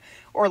desk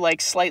or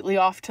like slightly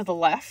off to the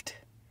left.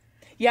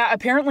 Yeah,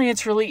 apparently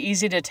it's really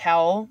easy to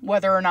tell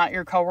whether or not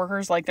your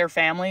coworkers like their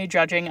family,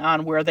 judging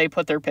on where they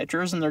put their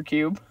pictures in their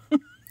cube.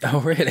 Oh,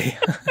 really?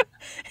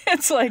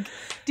 It's like,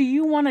 do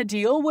you want to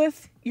deal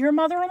with your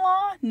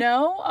mother-in-law?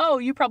 No? Oh,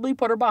 you probably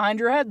put her behind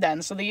your head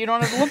then so that you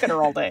don't have to look at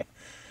her all day.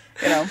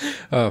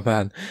 Oh,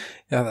 man.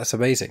 Yeah, that's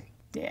amazing.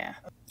 Yeah.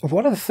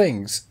 One of the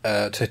things,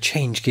 to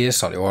change gears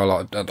slightly, or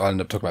I'll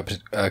end up talking about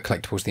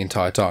collectibles the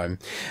entire time,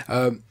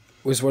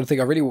 was one thing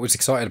I really was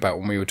excited about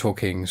when we were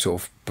talking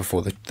sort of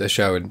before the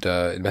show and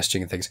in messaging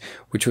and things,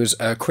 which was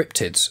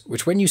cryptids,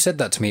 which when you said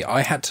that to me,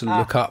 I had to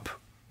look up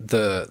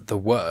the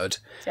word.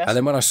 Yes. And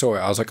then when I saw it,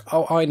 I was like,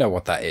 oh, I know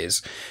what that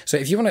is. So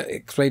if you want to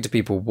explain to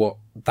people what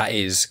that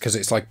is, because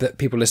it's like that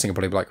people listening are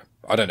probably like,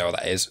 I don't know what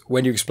that is.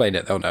 When you explain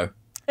it, they'll know.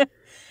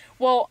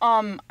 Well,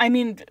 I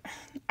mean,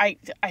 I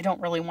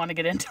don't really want to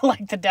get into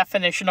like the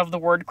definition of the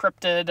word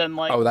cryptid and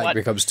like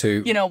becomes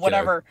too,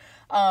 whatever.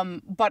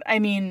 But I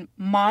mean,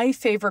 my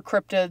favorite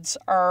cryptids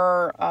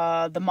are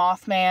the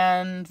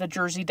Mothman, the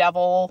Jersey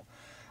Devil.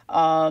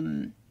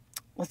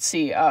 Let's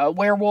see,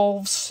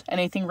 werewolves.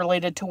 Anything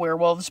related to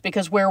werewolves,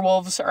 because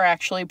werewolves are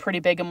actually pretty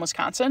big in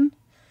Wisconsin.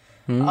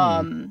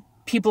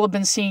 People have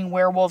been seeing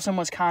werewolves in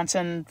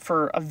Wisconsin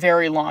for a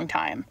very long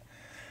time.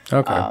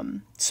 Okay.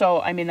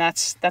 So, I mean,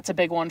 that's a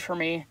big one for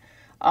me.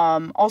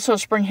 Also,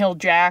 Spring Hill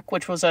Jack,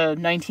 which was a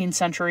 19th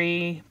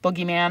century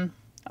boogeyman.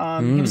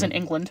 He was in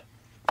England.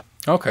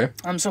 Okay.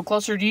 So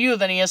closer to you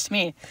than he is to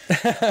me.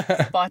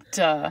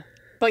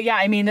 But yeah,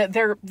 I mean,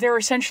 they're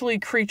essentially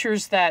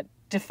creatures that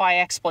defy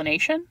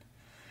explanation.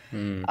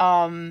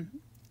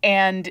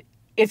 And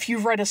if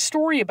you've read a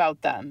story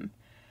about them,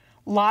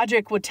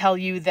 logic would tell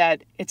you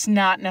that it's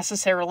not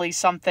necessarily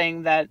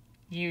something that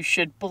you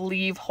should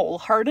believe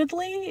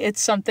wholeheartedly.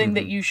 It's something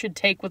that you should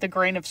take with a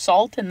grain of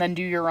salt and then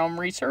do your own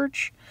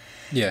research.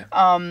 Yeah.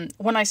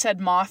 When I said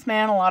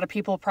Mothman, a lot of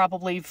people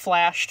probably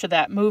flash to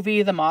that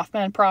movie, The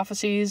Mothman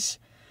Prophecies.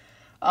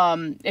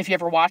 If you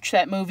ever watch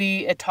that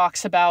movie, it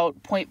talks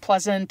about Point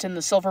Pleasant and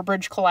the Silver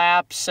Bridge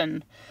collapse.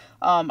 And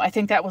I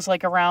think that was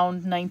like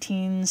around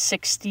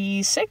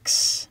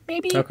 1966,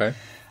 maybe. Okay.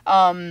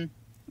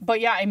 But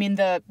yeah, I mean,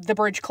 the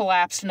bridge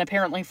collapsed, and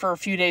apparently for a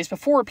few days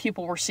before,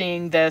 people were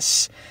seeing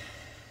this,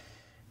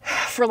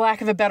 for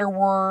lack of a better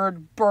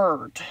word,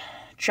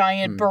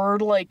 giant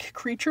bird-like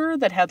creature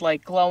that had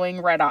like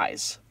glowing red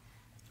eyes.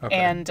 Okay.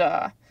 And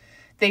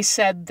they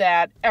said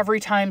that every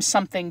time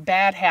something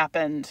bad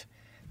happened,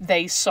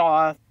 they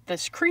saw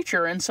this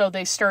creature, and so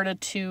they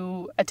started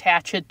to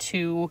attach it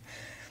to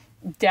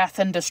death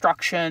and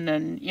destruction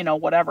and,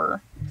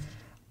 whatever.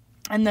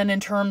 And then in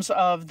terms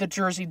of the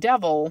Jersey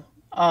Devil,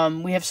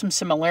 we have some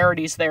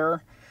similarities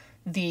there.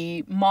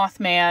 The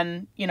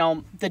Mothman,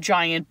 the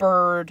giant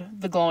bird,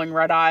 the glowing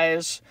red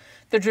eyes.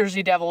 The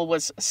Jersey Devil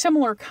was a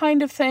similar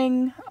kind of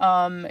thing.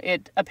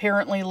 It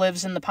apparently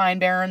lives in the Pine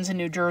Barrens in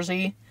New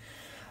Jersey.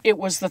 It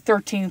was the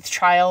 13th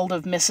child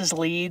of Mrs.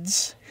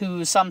 Leeds,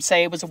 who some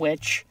say was a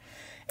witch,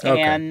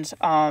 and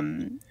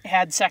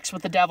had sex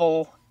with the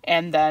devil,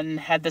 and then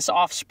had this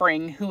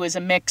offspring who is a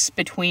mix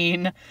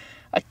between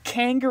a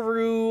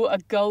kangaroo, a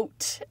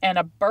goat, and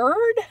a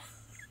bird.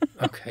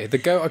 Okay, the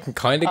goat I can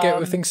kind of get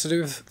with things to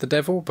do with the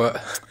devil,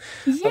 but...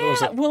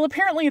 Yeah, well,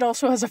 apparently it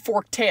also has a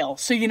forked tail,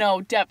 so,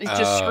 it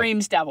just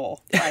screams devil,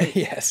 right?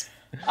 Yes.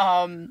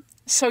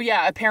 So,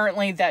 yeah,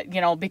 apparently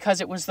that, because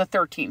it was the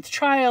 13th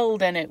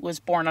child, and it was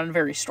born on a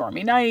very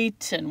stormy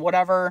night, and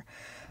whatever,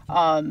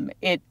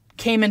 it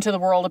came into the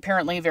world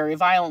apparently very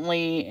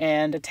violently,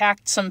 and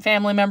attacked some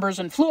family members,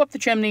 and flew up the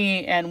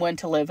chimney, and went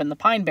to live in the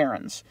Pine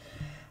Barrens.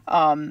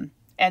 And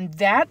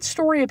that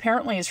story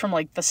apparently is from,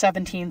 like, the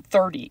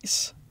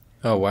 1730s.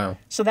 Oh, wow.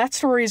 So that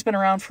story has been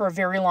around for a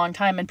very long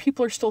time, and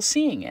people are still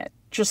seeing it.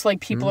 Just like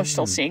people are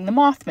still seeing the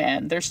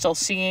Mothman. They're still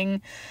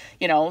seeing,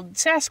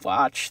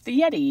 Sasquatch, the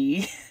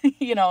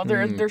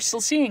Yeti. They're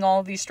still seeing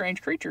all of these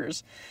strange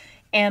creatures.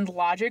 And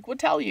logic would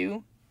tell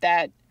you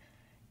that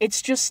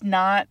it's just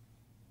not,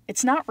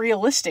 it's not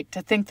realistic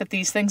to think that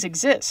these things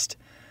exist.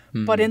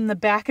 But in the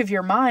back of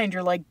your mind,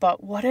 you're like,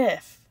 but what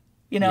if?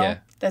 Yeah.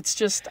 That's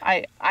just,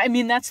 I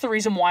mean, that's the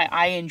reason why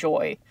I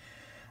enjoy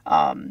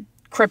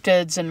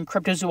cryptids and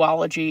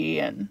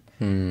cryptozoology, and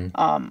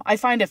I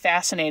find it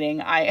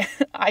fascinating. I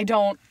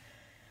don't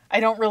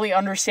really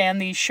understand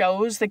these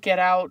shows that get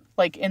out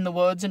like in the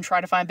woods and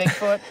try to find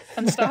Bigfoot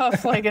and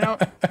stuff. Like I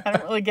don't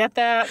really get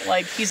that.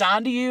 Like, he's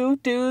onto you,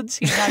 dudes.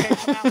 He's not gonna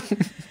come out.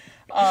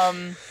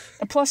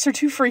 And plus they're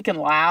too freaking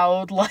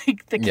loud.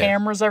 Like the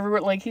cameras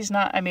everywhere. Like he's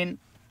not. I mean,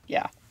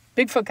 yeah,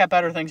 Bigfoot got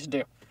better things to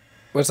do.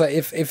 Well, it's like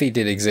if he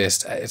did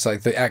exist, it's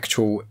like the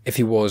actual, if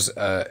he was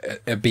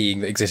a being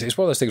that existed, it's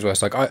one of those things where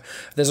it's like,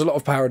 there's a lot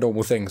of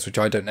paranormal things which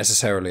I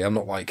necessarily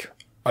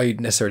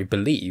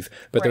believe,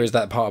 but there is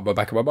that part of the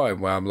back of my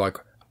mind where I'm like,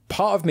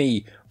 part of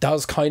me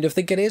does kind of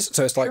think it is.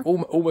 So it's like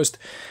almost,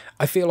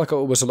 I feel like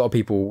almost a lot of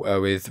people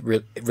with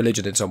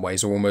religion in some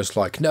ways are almost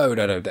like, no,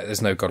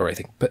 there's no God or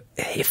anything. But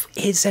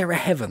is there a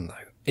heaven though?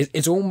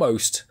 It's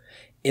almost...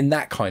 in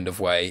that kind of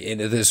way, in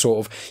the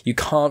sort of, you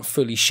can't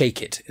fully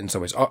shake it in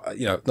some ways.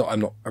 I'm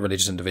not a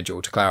religious individual,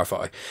 to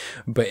clarify,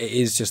 but it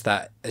is just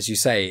that, as you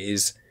say,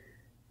 is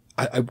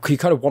you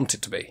kind of want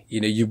it to be.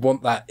 You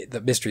want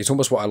that mystery. It's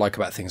almost what I like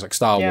about things like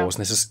Star Wars,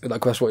 and this is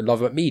like that's what I love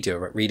about media,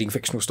 right? Reading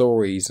fictional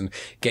stories and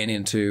getting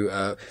into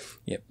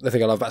the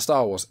thing I love about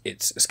Star Wars.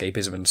 It's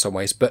escapism in some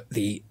ways, but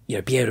the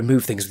be able to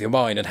move things with your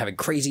mind and having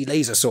crazy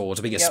laser swords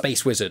and being a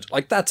space wizard,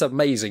 like that's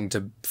amazing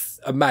to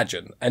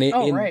imagine.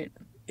 And right.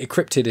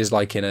 Cryptid is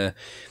like in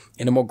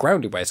in a more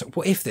grounded way. It's like,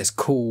 what if this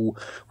cool...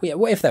 Yeah,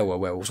 what if there were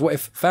werewolves? What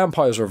if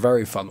vampires are a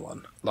very fun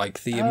one?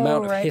 Like, the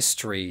amount of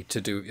history to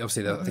do...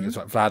 Obviously, I think it's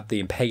like Vlad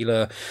the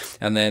Impaler,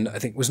 and then I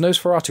think, was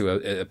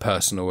Nosferatu a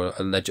person or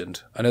a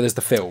legend? I know there's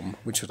the film,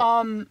 which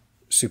was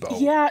super old.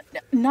 Yeah,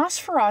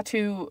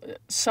 Nosferatu...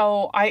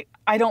 So, I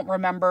don't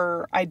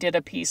remember... I did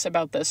a piece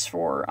about this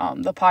for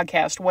the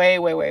podcast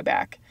way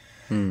back.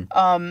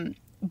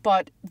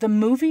 But the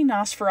movie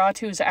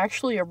Nosferatu is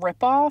actually a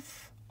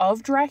ripoff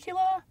of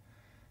Dracula.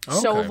 Okay.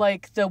 So,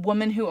 like, the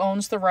woman who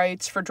owns the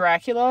rights for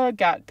Dracula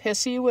got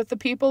pissy with the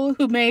people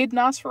who made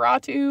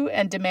Nosferatu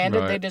and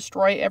demanded they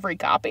destroy every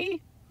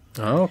copy.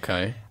 Oh,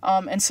 okay.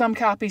 And some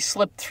copies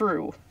slipped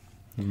through.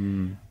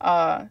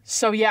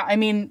 So, yeah, I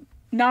mean,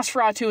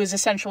 Nosferatu is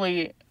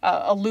essentially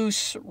a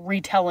loose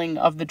retelling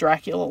of the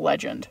Dracula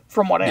legend,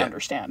 from what I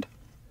understand.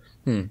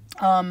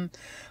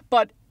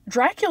 But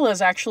Dracula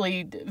is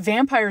actually...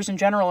 Vampires in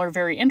general are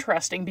very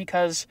interesting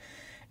because...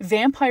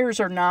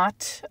 Vampires are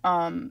not,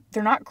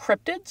 they're not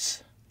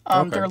cryptids,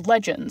 they're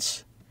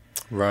legends.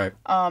 Right.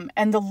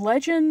 And the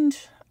legend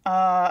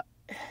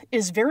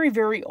is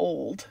very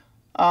old.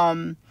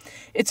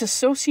 It's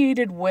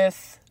associated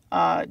with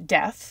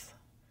death,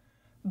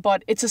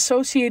 but it's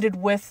associated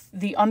with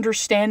the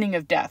understanding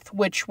of death,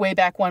 which way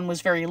back when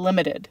was very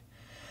limited.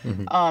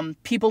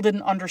 People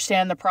didn't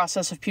understand the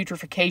process of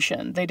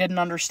putrefaction. They didn't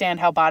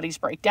understand how bodies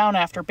break down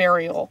after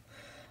burial.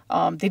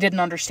 They didn't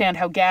understand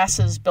how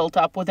gases built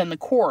up within the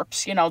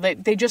corpse. You know,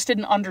 they just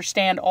didn't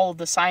understand all of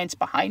the science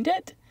behind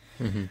it.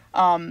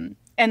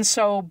 And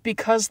so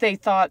because they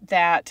thought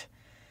that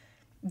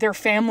their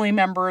family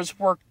members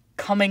were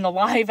coming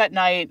alive at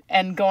night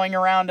and going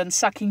around and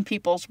sucking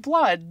people's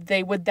blood,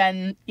 they would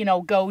then, you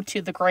know, go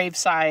to the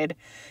graveside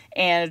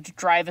and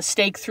drive a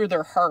stake through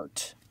their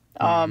heart.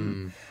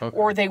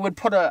 Or they would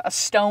put a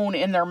stone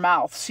in their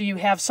mouth. So you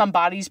have some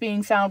bodies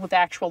being found with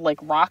actual, like,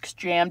 rocks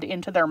jammed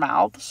into their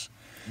mouths.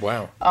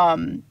 Wow.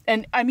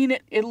 And I mean,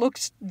 it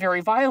looks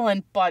very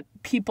violent, but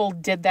people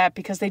did that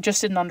because they just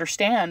didn't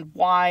understand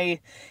why,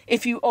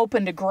 if you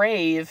opened a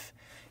grave,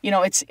 you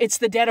know, it's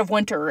the dead of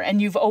winter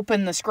and you've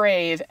opened this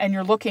grave and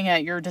you're looking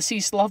at your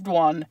deceased loved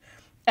one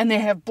and they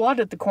have blood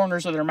at the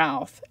corners of their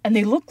mouth and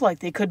they look like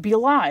they could be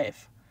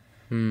alive.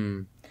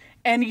 And,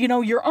 you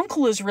know, your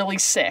uncle is really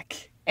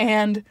sick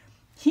and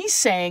he's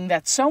saying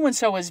that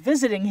so-and-so is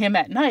visiting him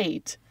at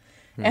night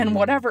and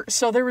whatever.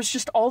 So there was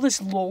just all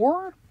this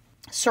lore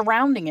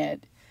surrounding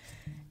it,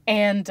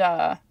 and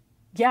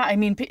yeah, I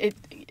mean,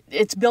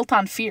 it's built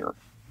on fear.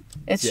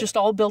 It's just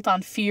all built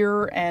on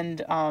fear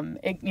and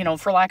you know,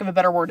 for lack of a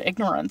better word,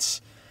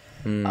 ignorance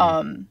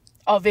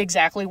of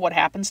exactly what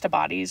happens to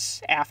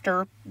bodies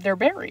after they're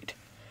buried.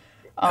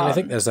 And I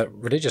think there's that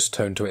religious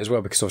tone to it as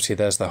well, because obviously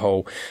there's the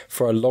whole,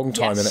 for a long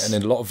time, and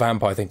in a lot of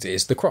vampire things, it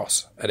is the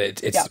cross. And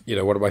it's you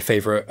know, one of my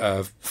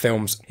favourite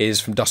films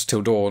is From Dusk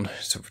Till Dawn.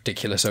 It's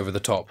ridiculous, over the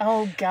top.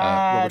 Oh,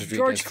 God.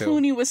 George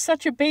Clooney was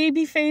such a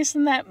baby face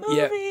in that movie.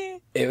 Yeah.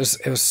 It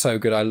was so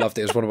good. I loved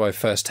it. It was one of my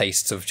first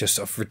tastes of just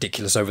of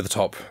ridiculous, over the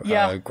top,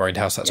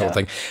 grindhouse, that sort of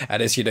thing.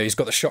 And it's, you know, he's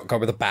got the shotgun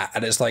with a bat,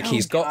 and it's like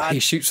he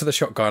shoots with the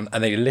shotgun,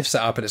 and then he lifts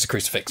it up, and it's a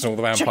crucifix, and all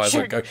the vampires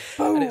like go,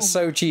 boom. And it's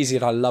so cheesy,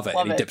 and I love it.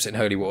 And he dips it in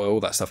holy water, all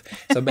that stuff.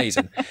 It's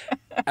amazing.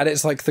 And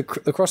it's like the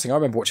crossing. I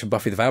remember watching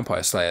Buffy the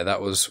Vampire Slayer. That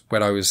was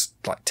when I was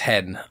like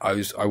 10.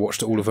 I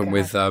watched all of them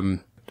with a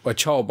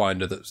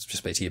childminder that's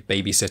just basically a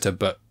babysitter,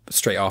 but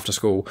straight after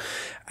school.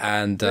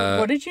 And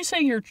what did you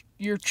say? Your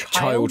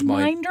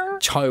childminder?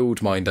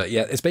 Childminder.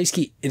 Yeah, it's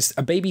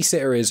a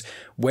babysitter is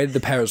when the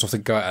parents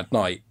often go out at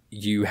night.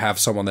 You have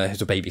someone there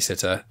who's a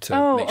babysitter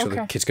to make sure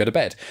the kids go to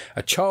bed.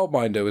 A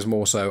childminder is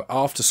more so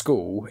after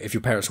school. If your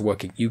parents are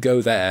working, you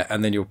go there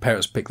and then your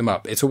parents pick them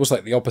up. It's almost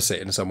like the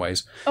opposite in some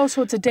ways. Oh,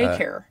 so it's a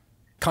daycare.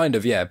 Kind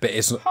of, yeah, but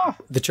it's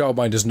the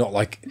childminder's not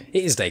like,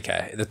 it is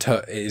daycare.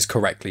 It is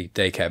correctly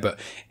daycare, but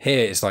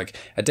here it's like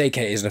a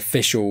daycare is an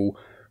official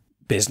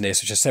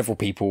business, which has several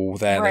people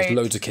there. And there's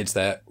loads of kids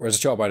there, whereas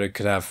a childminder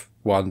could have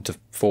 1 to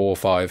 4 or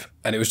 5.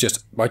 And it was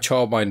just my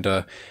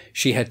childminder.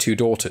 She had 2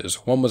 daughters.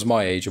 One was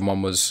my age and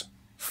one was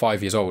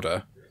 5 years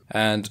older.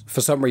 And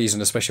for some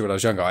reason, especially when I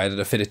was younger, I had an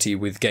affinity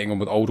with getting on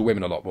with older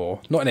women a lot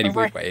more. Not in any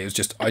weird way. It was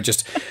just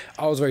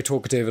I was very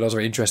talkative and I was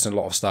very interested in a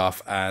lot of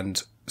stuff.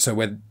 And so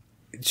when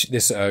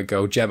this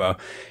girl Gemma,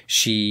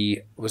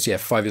 she was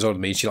 5 years older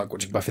than me. She liked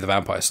watching Buffy the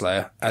Vampire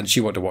Slayer, and she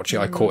wanted to watch it.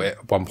 I caught it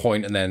at one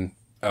point, and then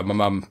my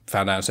mum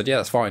found out and said, yeah,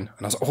 that's fine.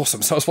 And I was like,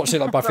 awesome. So I was watching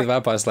like Buffy the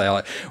Vampire Slayer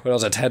like when I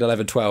was at 10,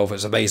 11, 12. It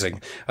was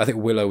amazing. I think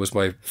Willow was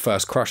my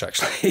first crush,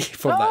 actually,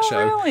 from that show.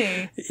 Oh,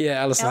 really?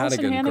 Yeah, Alison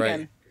Hannigan.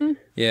 Great.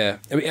 Yeah.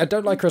 I mean, I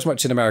don't like her as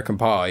much in American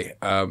Pie.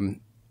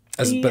 But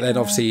then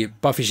obviously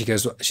Buffy,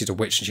 she's a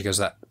witch, and she goes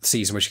that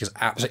season where she goes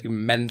absolutely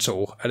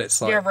mental. And it's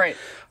like... Yeah, right.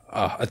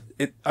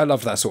 I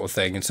love that sort of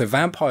thing. And so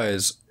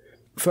vampires,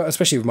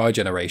 especially with my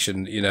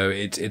generation, you know,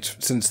 it's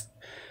since...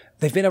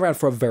 They've been around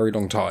for a very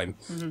long time,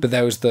 but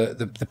there was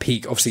the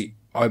peak. Obviously,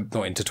 I'm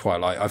not into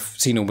Twilight. I've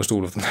seen almost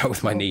all of them now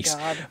with my niece,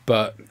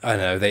 but I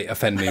know they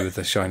offend me with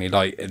the shiny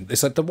light. And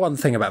it's like the one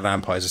thing about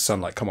vampires is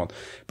sunlight. Come on,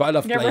 but I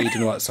love Blade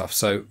and all that stuff.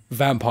 So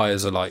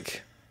vampires are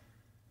like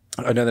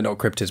I know they're not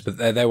cryptids, but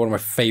they're one of my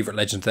favourite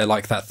legends. They're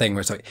like that thing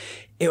where it's like,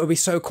 it would be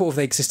so cool if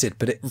they existed,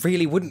 but it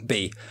really wouldn't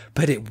be.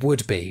 But it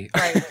would be.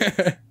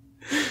 Right.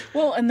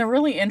 Well, and the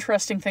really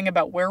interesting thing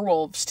about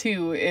werewolves,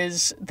 too,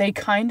 is they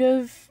kind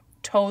of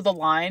toe the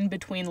line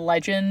between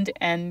legend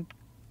and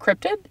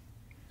cryptid.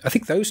 I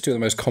think those two are the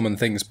most common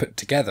things put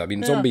together. I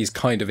mean, zombies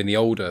kind of in the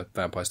older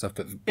vampire stuff,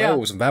 but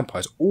werewolves and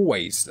vampires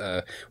always,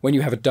 when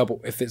you have a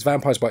double, if it's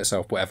vampires by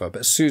itself, whatever, but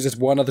as soon as there's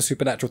one other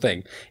supernatural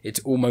thing,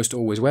 it's almost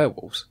always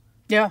werewolves.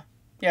 Yeah,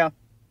 yeah.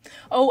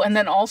 Oh, and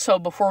then also,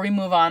 before we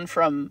move on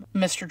from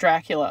Mr.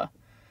 Dracula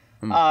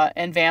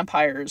and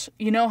vampires,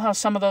 you know how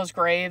some of those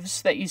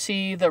graves that you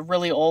see, the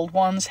really old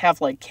ones,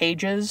 have, like,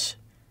 cages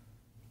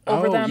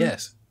over them? Oh,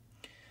 yes.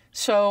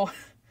 So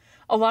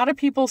a lot of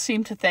people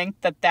seem to think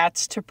that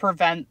that's to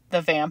prevent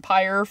the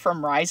vampire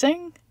from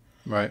rising.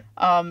 Right.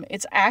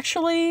 It's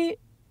actually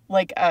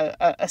like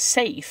a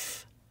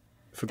safe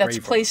that's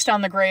placed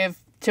on the grave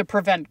to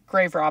prevent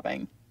grave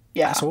robbing.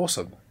 Yeah. That's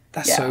awesome.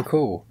 That's so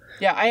cool.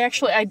 Yeah,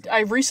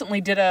 I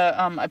recently did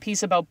a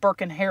piece about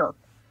Burke and Hare.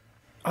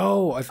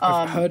 Oh, I've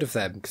heard of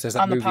them because there's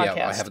that movie out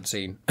I haven't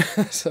seen.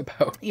 It's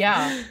about...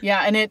 Yeah,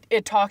 and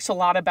it talks a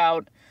lot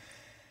about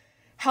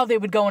how they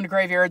would go into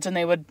graveyards and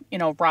they would,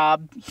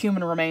 rob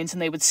human remains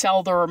and they would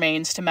sell the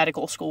remains to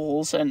medical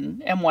schools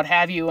and what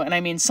have you. And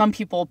I mean, some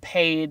people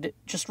paid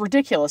just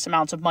ridiculous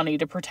amounts of money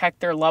to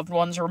protect their loved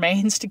ones'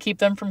 remains to keep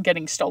them from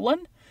getting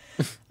stolen.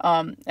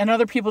 And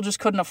other people just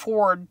couldn't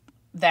afford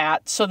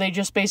that. So they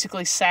just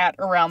basically sat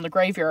around the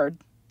graveyard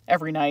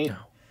every night.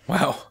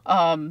 Wow.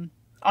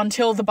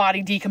 Until the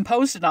body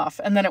decomposed enough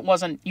and then it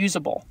wasn't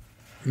usable.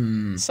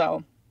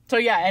 So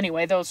yeah,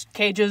 anyway, those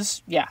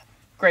cages,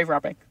 grave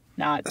robbing.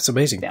 That's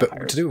amazing. Vampires.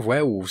 But to do with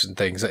werewolves and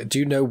things, do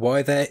you know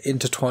why they're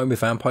intertwined with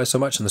vampires so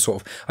much? And the sort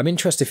of, I'm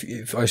interested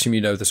if I assume you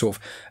know the sort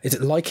of, is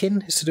it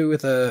lichen? It's to do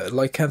with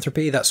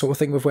lycanthropy, that sort of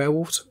thing with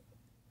werewolves?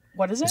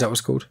 What is it? Is that what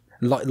it's called?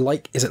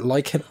 Is it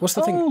lichen? What's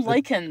the thing? Oh,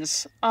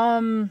 lichens.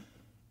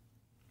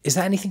 Is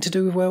that anything to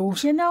do with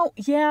werewolves?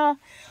 Yeah.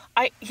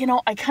 I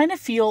kind of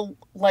feel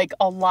like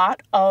a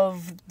lot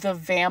of the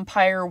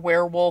vampire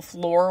werewolf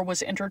lore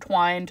was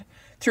intertwined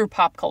through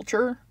pop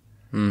culture.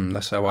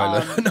 That's how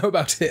I know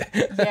about it.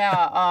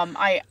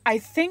 I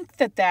think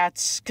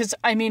that's because,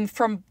 I mean,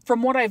 from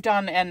what I've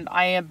done, and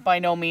I am by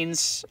no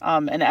means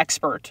an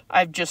expert.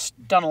 I've just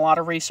done a lot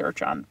of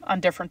research on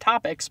different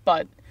topics.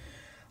 But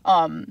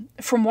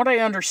from what I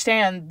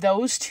understand,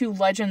 those two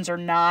legends are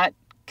not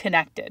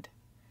connected.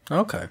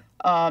 Okay.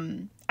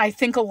 I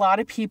think a lot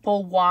of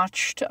people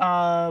watched,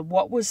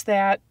 what was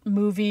that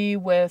movie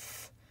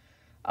with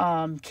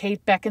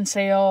Kate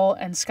Beckinsale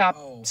and Scott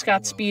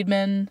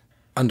Speedman?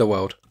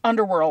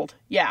 Underworld,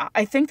 yeah.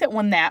 I think that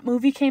when that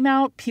movie came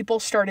out, people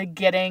started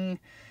getting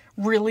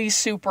really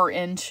super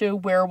into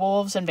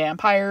werewolves and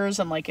vampires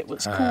and like it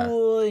was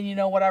cool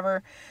and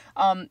whatever.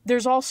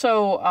 There's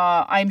also,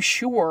 I'm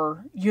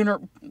sure,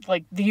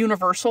 like the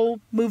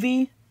Universal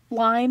movie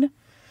line.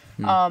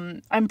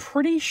 I'm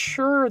pretty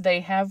sure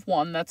they have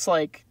one that's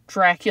like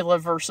Dracula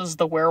versus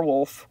the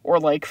werewolf or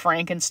like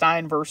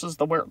Frankenstein versus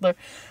the werewolf.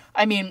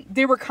 I mean,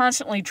 they were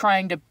constantly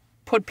trying to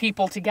put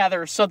people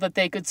together so that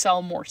they could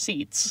sell more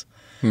seats,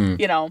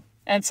 and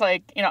it's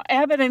like,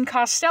 Abbott and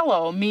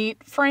Costello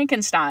meet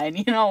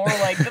Frankenstein, or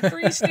like the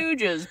Three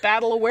Stooges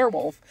battle a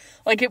werewolf.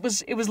 Like it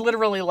was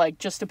literally like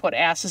just to put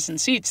asses in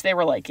seats. They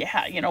were like,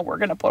 we're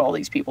going to put all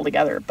these people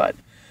together. But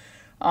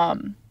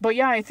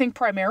yeah, I think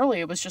primarily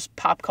it was just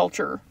pop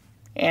culture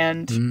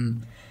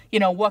and,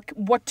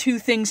 what two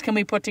things can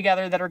we put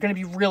together that are going to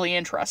be really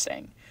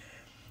interesting?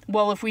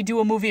 Well, if we do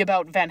a movie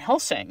about Van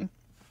Helsing,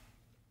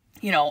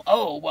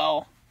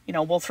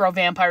 we'll throw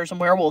vampires and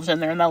werewolves in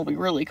there and that'll be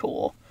really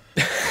cool.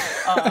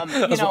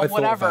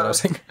 Whatever.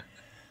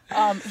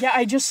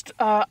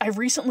 I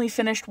recently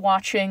finished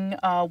watching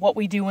What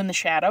We Do in the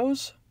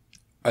Shadows.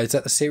 Is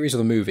that the series or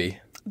the movie?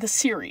 The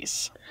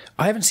series.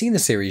 I haven't seen the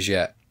series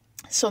yet.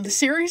 So the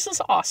series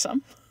is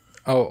awesome.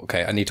 Oh,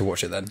 okay. I need to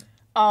watch it then.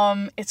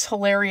 It's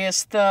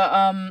hilarious.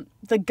 The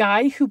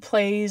guy who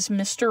plays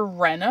Mr.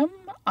 Renham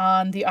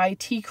on the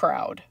IT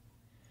Crowd.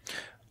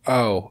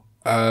 Oh,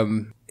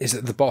 is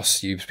it the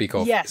boss you speak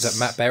of? Yes. Is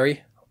that Matt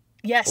Berry?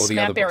 Yes,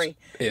 Matt Berry.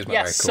 It is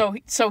Matt Berry,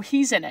 cool. So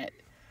he's in it.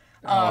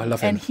 I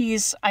love him. And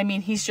he's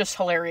just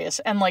hilarious.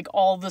 And like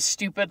all the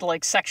stupid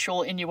like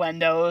sexual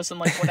innuendos and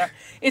like whatever.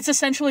 It's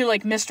essentially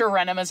like Mr.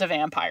 Renham as a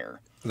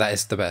vampire. That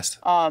is the best.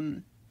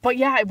 But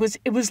yeah, it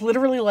was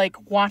literally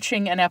like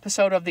watching an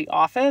episode of The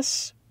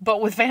Office,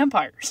 but with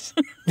vampires.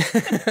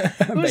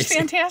 It was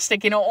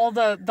fantastic. All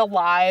the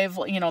live,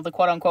 the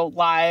quote unquote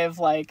live,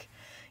 like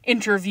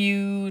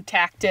interview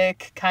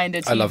tactic kind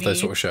of TV. I love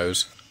those sort of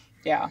shows.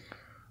 Yeah.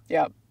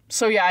 Yeah.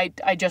 So yeah,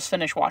 I just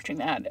finished watching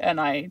that and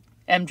I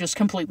am just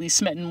completely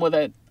smitten with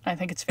it. I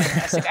think it's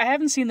fantastic. I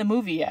haven't seen the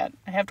movie yet.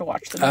 I have to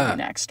watch the movie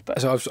next.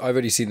 But so I've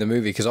already seen the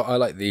movie because I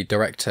like the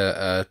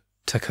director,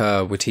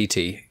 Taika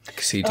Waititi,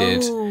 because he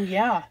did... Oh,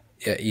 yeah.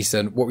 Yeah, he's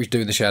done What We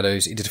Do in the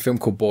Shadows. He did a film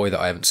called Boy that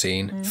I haven't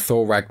seen.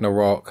 Thor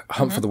Ragnarok,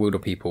 Hunt for the Wilder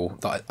People.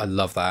 I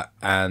love that.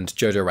 And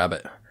Jojo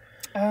Rabbit.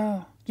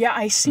 Oh. Yeah,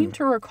 I seem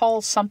to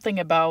recall something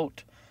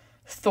about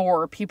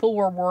Thor. People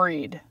were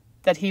worried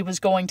that he was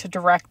going to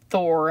direct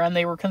Thor, and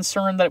they were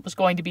concerned that it was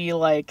going to be,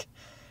 like,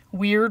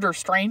 weird or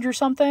strange or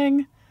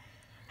something.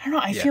 I don't know.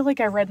 I feel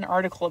like I read an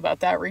article about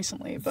that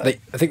recently. But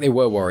I think they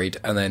were worried,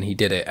 and then he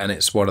did it, and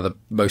it's one of the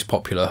most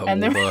popular of all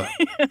the...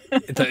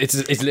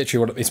 it's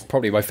literally it's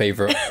probably my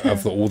favourite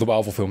of all the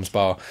Marvel films,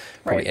 bar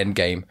probably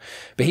Endgame.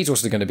 But he's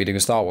also going to be doing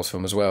a Star Wars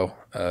film as well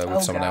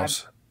with someone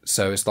else.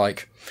 So it's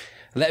like,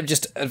 let him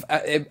just...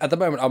 At the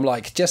moment, I'm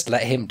like, just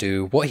let him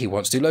do what he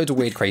wants, do loads of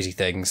weird, crazy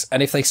things,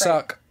 and if they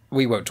suck...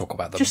 We won't talk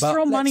about them. Just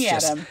throw money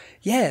at him.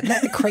 Yeah,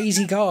 let the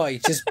crazy guy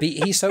just be...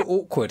 He's so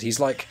awkward.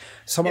 He's like...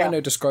 Someone I know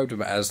described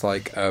him as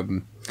like...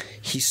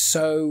 he's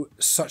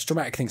such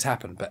dramatic things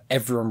happen, but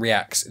everyone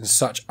reacts in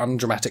such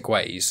undramatic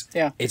ways.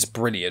 Yeah. It's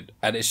brilliant.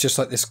 And it's just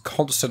like this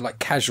constant like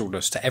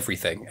casualness to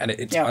everything. And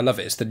I love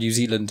it. It's the New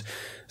Zealand...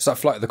 It's like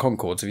Flight of the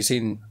Conchords. Have you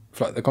seen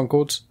Flight of the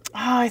Conchords?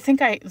 Oh, I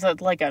think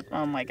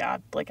oh my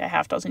God, like a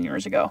half dozen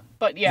years ago.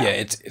 But yeah. Yeah,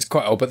 it's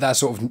quite old, but that's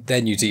sort of...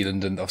 They're New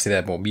Zealand, and obviously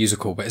they're more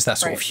musical, but it's that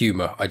sort of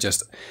humour.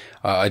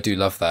 I do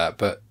love that,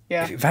 but...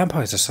 Yeah.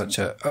 Vampires are such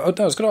a... Oh,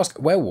 no, I was going to ask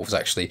werewolves,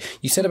 actually.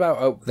 You said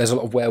about there's a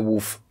lot of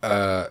werewolf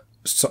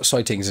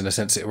sightings, in a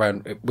sense,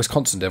 around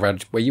Wisconsin,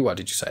 around where you are,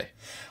 did you say?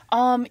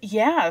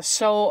 Yeah,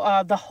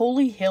 so the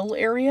Holy Hill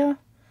area.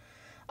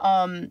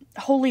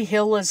 Holy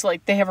Hill is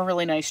like... They have a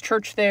really nice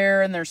church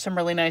there, and there's some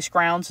really nice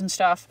grounds and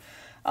stuff.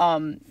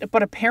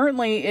 But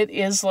apparently it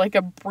is like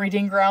a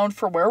breeding ground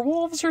for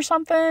werewolves or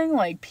something.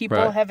 Like,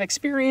 people have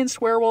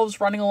experienced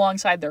werewolves running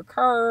alongside their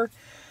car.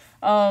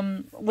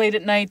 Late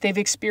at night, they've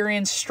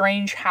experienced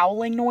strange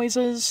howling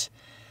noises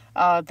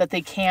that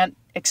they can't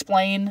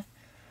explain.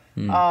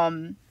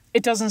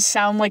 It doesn't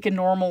sound like a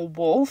normal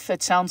wolf.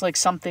 It sounds like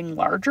something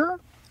larger.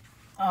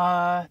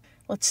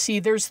 Let's see.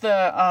 There's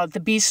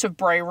the Beast of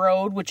Bray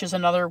Road, which is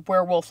another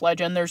werewolf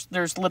legend.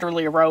 There's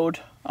literally a road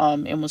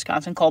in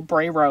Wisconsin called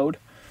Bray Road,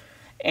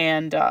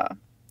 and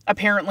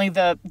apparently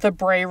the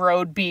Bray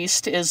Road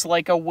Beast is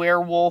like a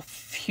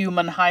werewolf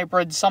human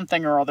hybrid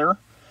something or other.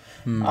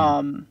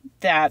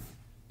 That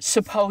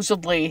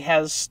supposedly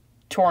has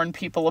torn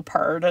people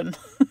apart and,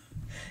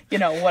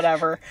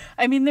 whatever.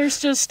 I mean, there's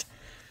just,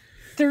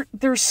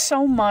 there's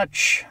so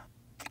much,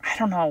 I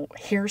don't know,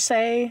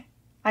 hearsay,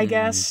 I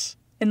guess,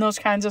 in those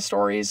kinds of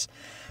stories.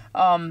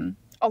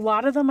 A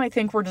lot of them, I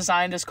think, were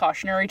designed as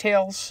cautionary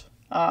tales.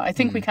 I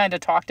think we kind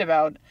of talked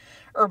about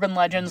urban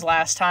legends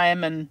last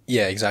time, and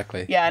yeah,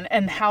 exactly. Yeah,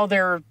 and how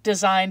they're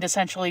designed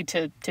essentially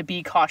to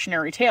be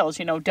cautionary tales.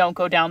 Don't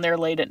go down there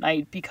late at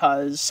night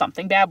because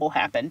something bad will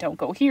happen. Don't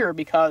go here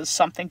because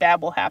something bad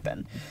will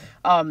happen.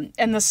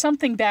 And the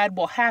something bad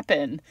will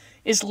happen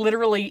is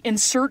literally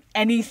insert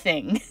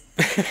anything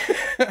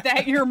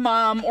that your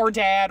mom or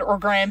dad or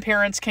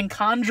grandparents can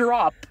conjure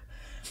up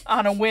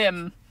on a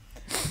whim,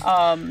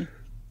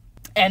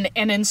 and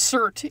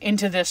insert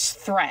into this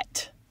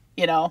threat.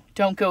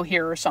 Don't go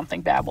here or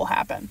something bad will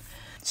happen.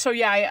 So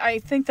yeah, I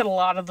think that a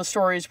lot of the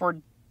stories were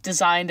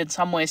designed in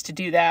some ways to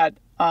do that.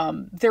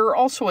 There are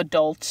also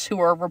adults who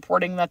are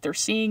reporting that they're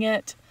seeing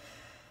it.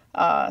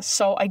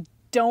 So I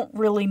don't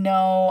really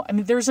know. I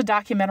mean, there's a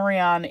documentary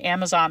on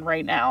Amazon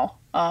right now,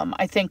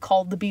 I think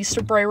called The Beast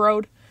of Bray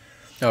Road.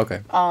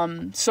 Okay.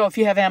 So if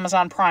you have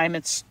Amazon Prime,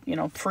 it's,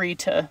 free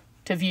to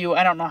view.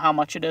 I don't know how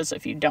much it is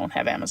if you don't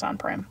have Amazon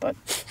Prime, but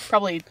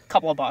probably a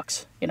couple of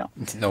bucks,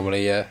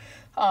 Normally, yeah.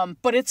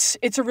 But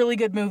it's a really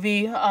good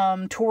movie.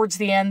 Towards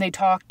the end, they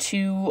talk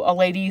to a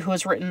lady who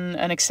has written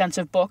an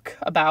extensive book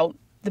about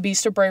the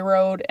Beast of Bray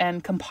Road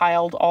and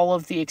compiled all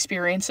of the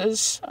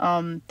experiences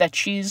that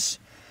she's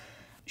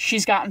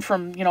gotten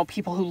from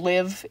people who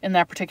live in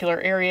that particular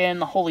area, in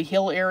the Holy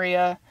Hill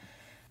area.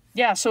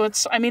 Yeah, so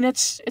it's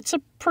a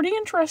pretty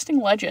interesting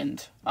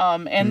legend.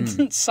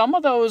 And some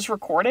of those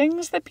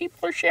recordings that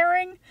people are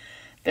sharing,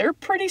 they're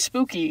pretty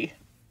spooky.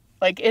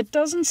 Like, it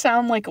doesn't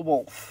sound like a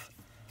wolf.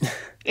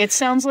 It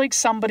sounds like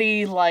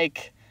somebody,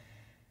 like,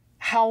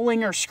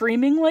 howling or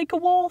screaming like a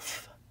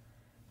wolf,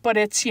 but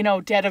it's,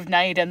 dead of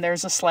night and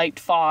there's a slight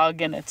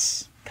fog and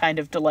it's kind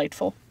of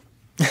delightful.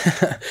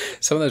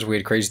 Some of those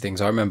weird, crazy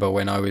things. I remember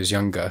when I was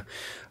younger,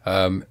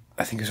 I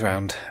think it was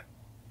around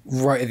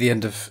right at the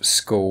end of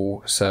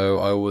school, so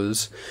I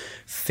was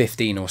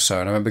 15 or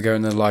so, and I remember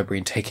going to the library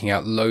and taking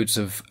out loads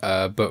of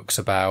books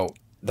about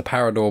the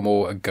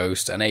paranormal and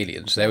ghosts and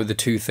aliens. They were the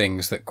two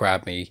things that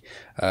grabbed me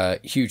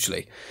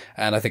hugely.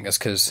 And I think that's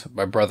because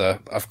my brother,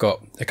 I've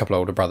got a couple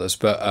of older brothers,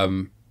 but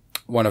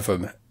one of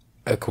them,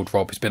 called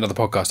Rob, he's been on the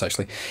podcast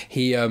actually,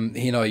 he and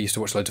I used to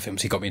watch loads of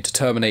films. He got me into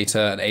Terminator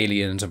and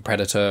Aliens and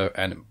Predator,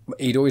 and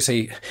he'd always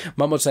say,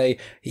 Mum would say,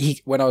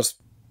 when I was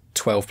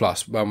 12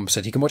 plus, Mum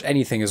said he can watch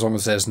anything as long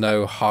as there's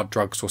no hard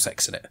drugs or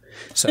sex in it.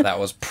 So that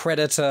was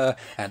Predator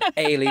and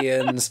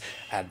Aliens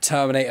and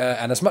Terminator,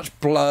 and as much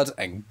blood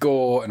and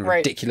gore and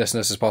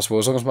ridiculousness as possible,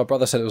 as long as my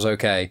brother said it was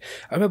okay.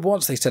 I remember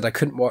once they said I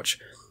couldn't watch,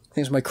 I think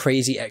it was My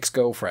Crazy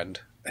Ex-Girlfriend,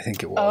 I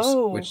think it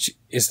was, which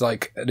is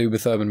like an Uma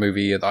Thurman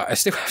movie that I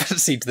still haven't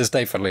seen to this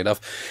day, funnily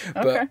enough.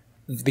 But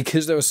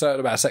because there was a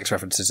certain amount of sex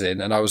references in,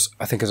 and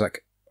I think I was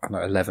like, I don't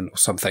know, 11 or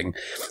something,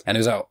 and it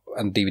was out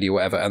on DVD or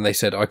whatever, and they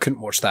said I couldn't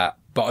watch that,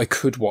 but I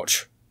could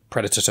watch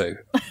Predator 2.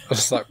 I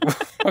was like,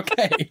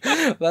 okay,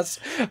 I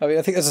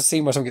think there's a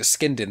scene where someone gets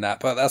skinned in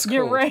that, but that's cool.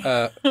 You're right.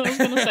 I was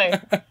going to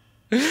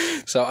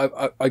say.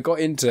 So I got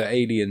into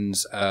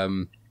Aliens,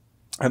 and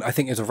I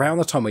think it was around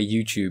the time where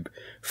YouTube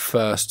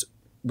first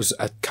was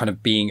kind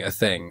of being a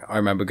thing. I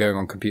remember going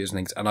on computers and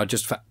things, and I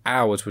just for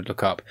hours would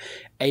look up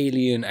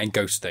alien and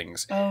ghost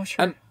things. Oh,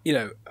 sure. And, you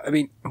know, I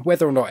mean,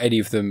 whether or not any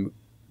of them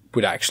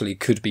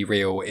could be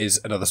real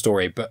is another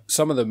story, but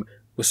some of them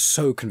were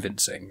so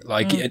convincing.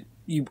 Like, I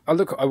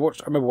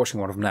remember watching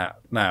one of them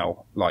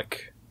now,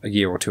 like a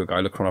year or two ago.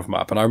 I looked one of them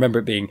up, and I remember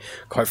it being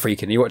quite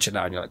freaking. You watch it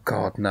now, and you're like,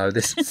 God, no,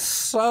 this is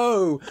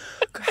so.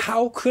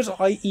 How could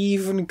I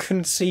even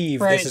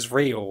conceive this is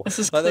real? This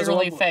is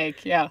clearly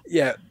fake. Yeah.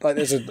 Yeah, like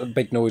there's a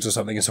big noise or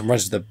something, and someone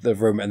runs to the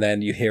room, and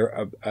then you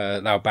hear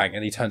a loud bang,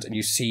 and he turns, and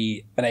you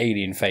see an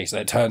alien face,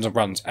 and it turns and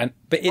runs,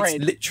 but it's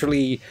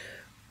literally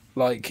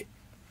like.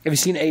 Have you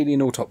seen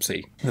Alien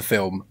Autopsy, the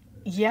film?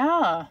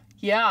 Yeah,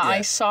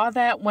 I saw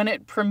that when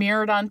it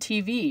premiered on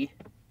TV.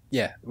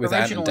 Yeah, with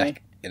Ant and Dec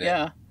in it.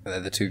 Yeah.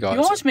 They're the two guys.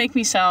 You always make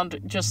me sound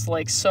just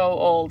like so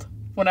old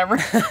whenever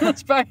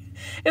it's by.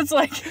 It's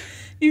like,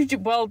 we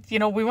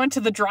went to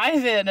the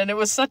drive-in and it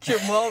was such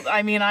a,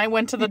 I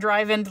went to the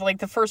drive-in to like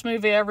the first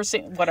movie I ever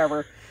seen,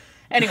 whatever.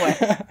 Anyway.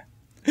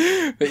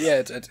 But yeah,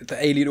 it's the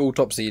Alien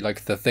Autopsy,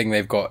 like the thing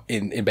they've got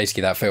in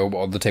basically that film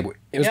on the table.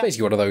 It was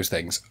basically one of those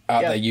things.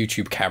 Their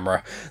YouTube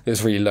camera, it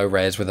was really low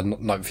res with the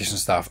night vision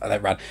stuff, and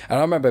it ran. And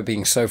I remember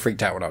being so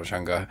freaked out when I was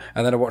younger.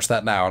 And then I watched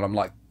that now, and I'm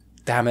like,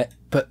 damn it!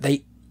 But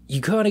you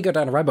kind of go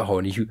down a rabbit hole,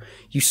 and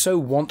you so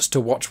want to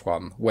watch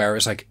one where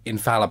it's like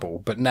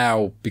infallible. But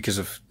now, because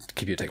of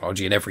computer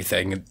technology and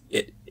everything,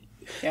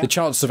 the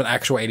chances of an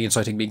actual alien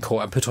sighting being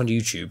caught and put on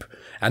YouTube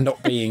and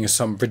not being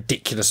some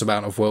ridiculous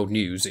amount of world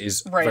news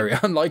is very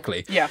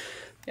unlikely. Yeah.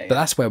 But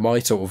that's where my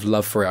sort of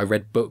love for it. I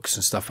read books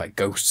and stuff like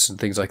ghosts and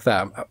things like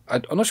that.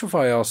 I'm not sure if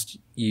I asked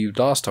you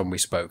last time we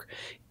spoke.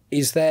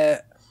 Is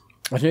there...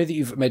 I know that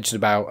you've mentioned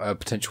about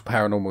potential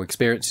paranormal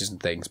experiences and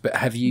things, but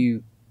have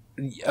you...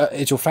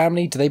 is your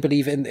family, do they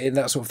believe in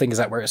that sort of thing? Is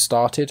that where it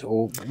started?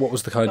 Or what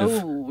was the kind of...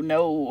 Oh,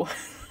 no.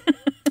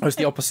 Oh, it's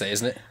the opposite,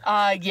 isn't it?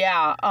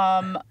 Yeah.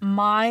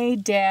 My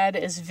dad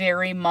is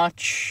very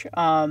much...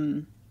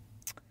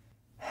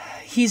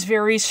 he's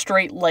very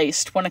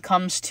straight-laced when it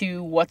comes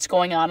to what's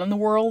going on in the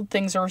world.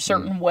 Things are a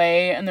certain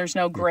way, and there's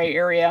no gray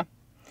area.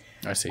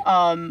 I see.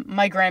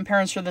 My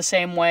grandparents are the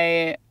same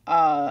way.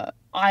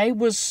 I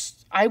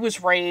was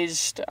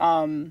raised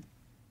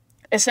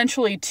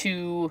essentially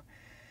to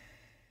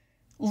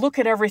look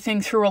at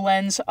everything through a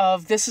lens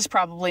of this is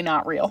probably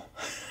not real.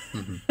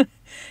 Mm-hmm.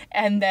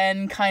 And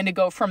then kind of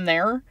go from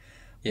there.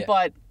 Yeah.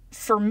 But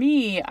for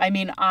me, I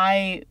mean,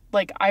 I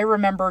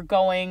remember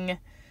going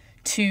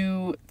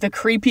to the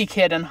Creepy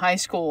Kid in high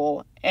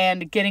school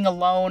and getting a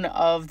loan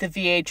of the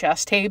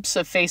VHS tapes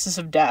of Faces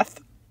of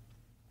Death.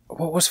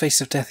 What was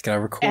Faces of Death? Can I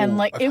recall? And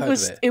like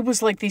it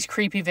was like these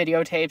creepy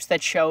videotapes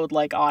that showed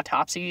like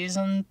autopsies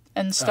and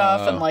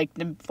stuff and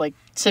like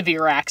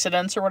severe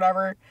accidents or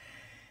whatever.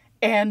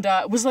 And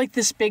it was like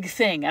this big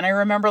thing. And I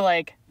remember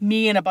like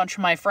me and a bunch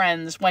of my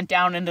friends went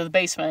down into the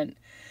basement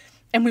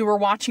and we were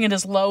watching it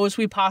as low as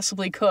we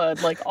possibly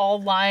could, like all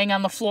lying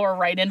on the floor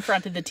right in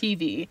front of the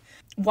TV,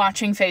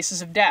 watching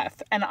Faces of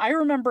Death. And I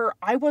remember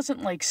I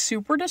wasn't like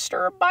super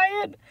disturbed by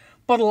it,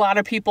 but a lot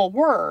of people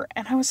were.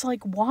 And I was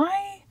like,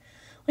 why?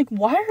 Like,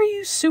 why are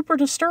you super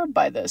disturbed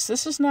by this?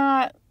 This is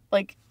not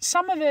like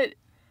some of it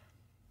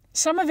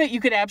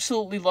you could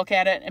absolutely look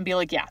at it and be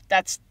like, yeah,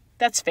 that's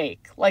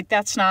fake. Like,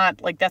 that's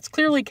not, like, that's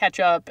clearly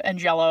ketchup and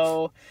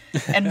Jell-O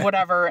and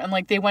whatever. And,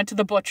 like, they went to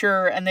the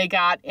butcher and they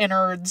got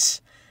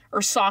innards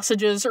or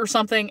sausages or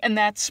something, and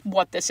that's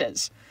what this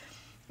is.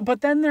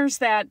 But then there's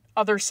that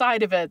other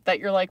side of it that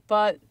you're like,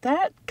 but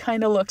that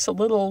kind of looks a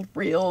little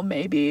real,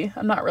 maybe.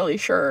 I'm not really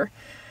sure.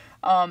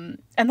 And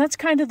that's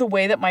kind of the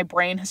way that my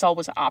brain has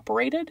always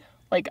operated.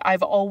 Like,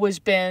 I've always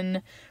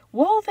been...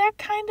 well, that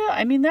kind of,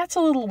 I mean, that's a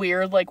little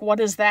weird. Like, what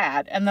is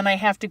that? And then I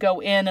have to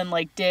go in and,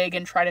 like, dig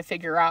and try to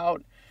figure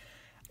out.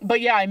 But,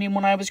 yeah, I mean,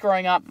 when I was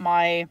growing up,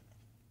 my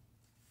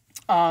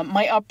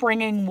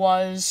upbringing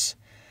was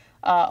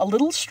a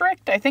little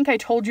strict. I think I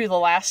told you the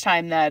last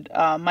time that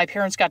my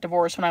parents got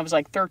divorced when I was,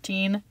 like,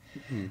 13.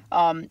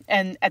 Mm-hmm.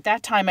 And at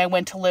that time, I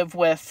went to live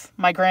with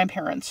my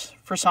grandparents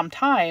for some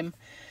time.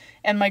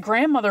 And my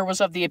grandmother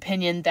was of the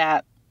opinion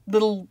that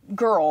little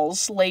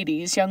girls,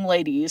 young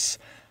ladies...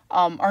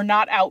 are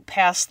not out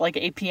past like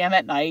 8 p.m.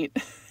 at night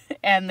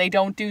and they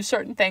don't do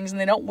certain things and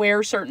they don't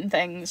wear certain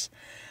things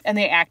and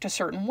they act a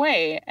certain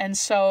way. And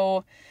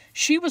so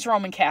she was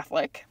Roman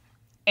Catholic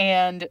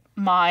and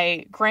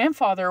my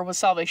grandfather was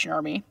Salvation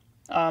Army.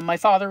 My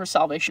father was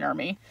Salvation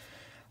Army.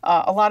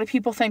 A lot of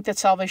people think that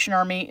Salvation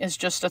Army is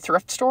just a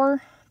thrift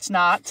store. It's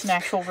not. It's an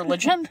actual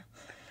religion.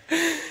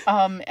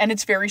 And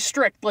it's very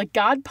strict. Like,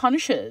 God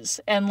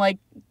punishes and like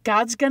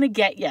God's gonna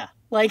get you.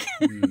 Like,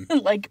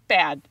 like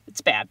bad.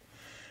 It's bad.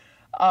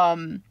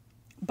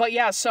 But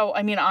yeah, so,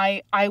 I mean,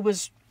 I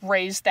was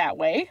raised that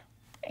way.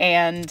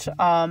 And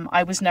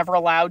I was never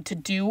allowed to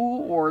do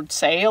or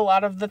say a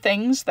lot of the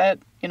things that,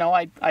 you know,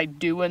 I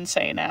do and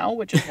say now,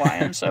 which is why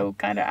I'm so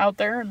kind of out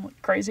there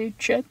and crazy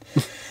shit.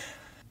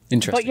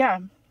 Interesting. But yeah,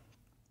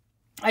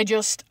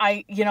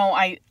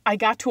 I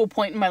got to a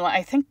point in my life,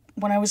 I think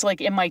when I was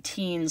like in my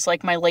teens,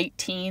 like my late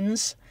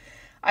teens,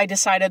 I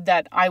decided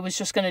that I was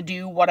just going to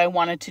do what I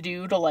wanted to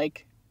do to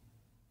like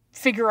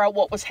figure out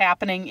what was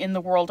happening in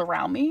the world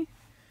around me.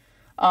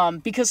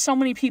 Because so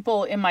many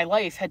people in my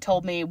life had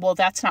told me, well,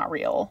 that's not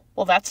real.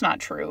 Well, that's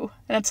not true.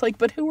 And it's like,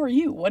 but who are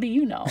you? What do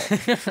you know?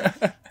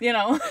 You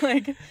know,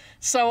 like,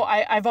 so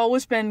I've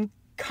always been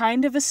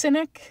kind of a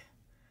cynic.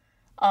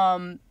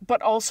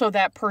 But also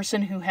that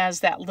person who has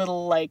that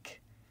little,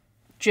 like,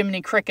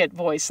 Jiminy Cricket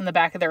voice in the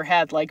back of their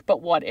head, like,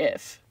 but what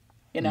if,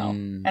 you know?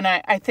 And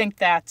I think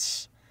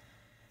that's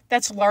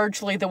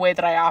largely the way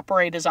that I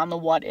operate, is on the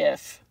what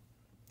if.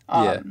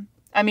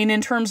 I mean, in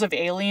terms of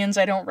aliens,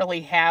 I don't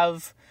really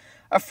have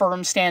a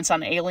firm stance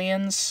on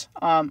aliens.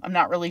 I'm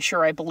not really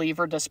sure I believe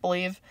or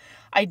disbelieve.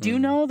 I do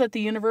know that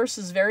the universe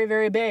is very,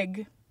 very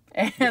big,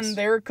 and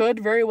there could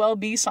very well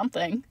be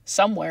something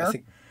somewhere. I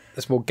think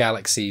there's more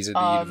galaxies in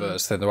the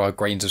universe than there are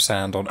grains of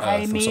sand on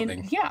Earth or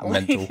something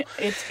mental. Like,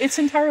 it's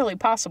entirely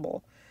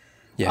possible.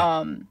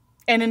 Yeah.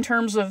 And in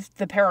terms of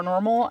the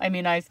paranormal, I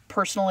mean, I've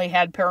personally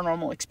had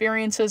paranormal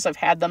experiences. I've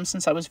had them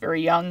since I was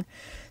very young.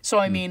 So,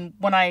 I mean,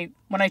 when I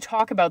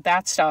talk about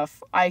that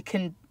stuff, I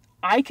can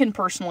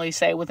personally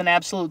say with an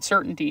absolute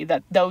certainty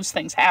that those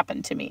things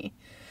happen to me.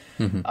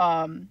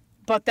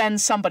 But then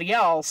somebody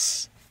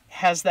else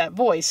has that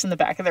voice in the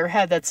back of their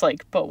head that's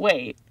like, but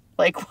wait,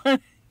 like,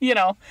 you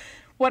know,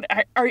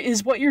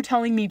 is what you're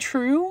telling me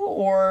true?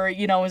 Or,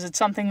 you know, is it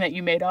something that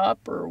you made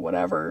up or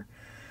whatever?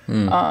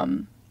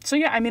 So,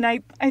 yeah, I mean,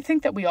 I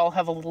think that we all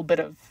have a little bit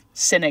of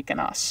cynic in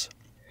us.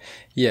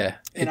 Yeah,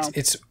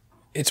 it's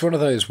one of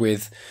those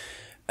with,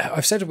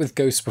 I've said it with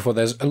ghosts before,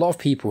 there's a lot of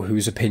people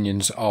whose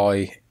opinions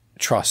I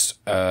trust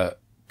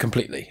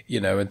completely,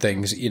 you know, and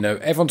things, you know,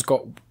 everyone's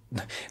got,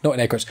 not in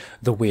air quotes,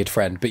 the weird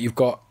friend, but you've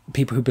got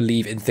people who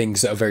believe in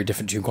things that are very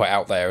different to you and quite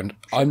out there, and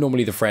I'm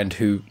normally the friend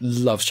who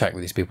loves chatting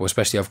with these people,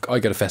 especially I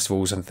go to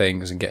festivals and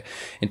things and get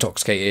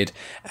intoxicated,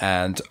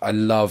 and I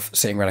love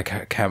sitting around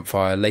a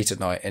campfire late at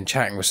night and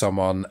chatting with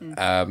someone,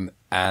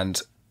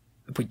 and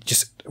we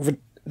just,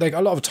 like,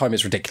 a lot of the time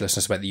it's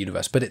ridiculousness about the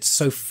universe, but it's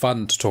so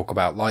fun to talk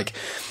about. Like,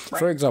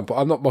 for example,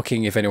 I'm not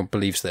mocking if anyone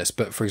believes this,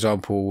 but for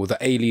example, the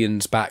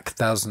aliens back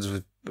thousands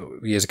of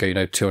years ago, you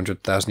know,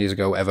 200,000 years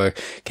ago, whatever,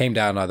 came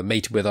down, either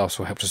mated with us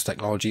or helped us with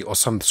technology or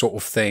some sort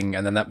of thing,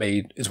 and then that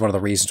is one of the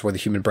reasons why the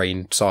human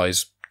brain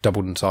size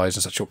doubled in size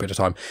in such a short period of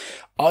time.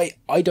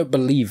 I don't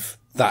believe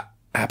that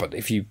happened.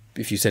 If you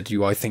said to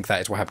you, I think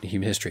that is what happened in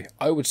human history,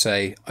 I would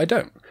say I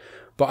don't.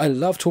 But I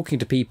love talking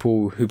to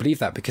people who believe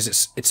that, because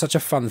it's such a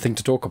fun thing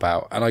to talk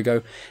about. And I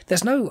go,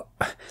 there's no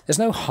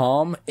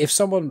harm if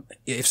someone's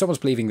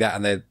believing that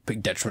and they're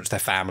putting detriment to their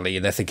family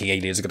and they're thinking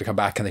aliens are going to come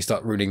back and they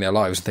start ruining their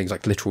lives and things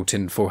like literal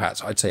tinfoil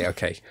hats. I'd say,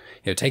 okay,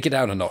 you know, take it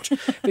down a notch.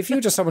 But if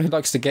you're just someone who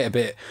likes to get a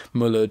bit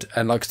mullered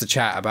and likes to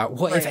chat about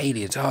what if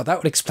aliens? Oh, that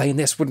would explain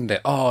this, wouldn't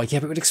it? Oh, yeah,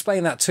 but it would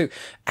explain that too.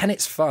 And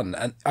it's fun.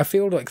 And I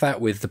feel like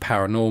that with the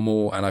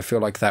paranormal, and I feel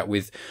like that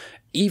with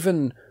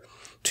even,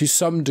 to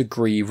some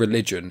degree,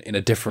 religion in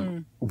a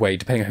different way,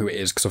 depending on who it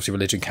is, because obviously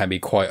religion can be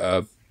quite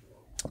a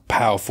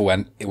powerful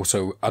and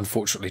also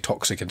unfortunately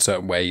toxic in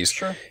certain ways.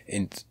 Sure.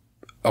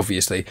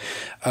 Obviously.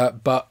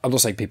 But I'm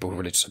not saying people who are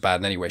religious are bad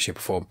in any way, shape or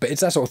form, but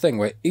it's that sort of thing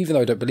where even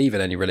though I don't believe in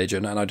any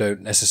religion, and I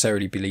don't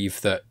necessarily believe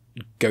that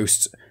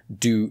ghosts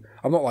do,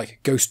 I'm not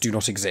like ghosts do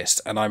not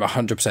exist, and I'm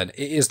 100%. It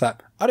is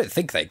that I don't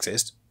think they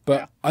exist,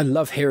 but I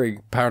love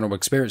hearing paranormal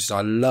experiences.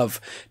 I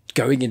love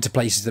going into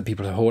places that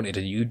people are haunted,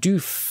 and you do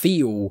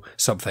feel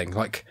something.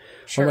 Like,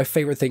 one of my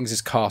favourite things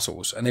is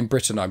castles. And in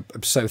Britain, I'm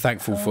so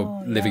thankful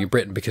for living in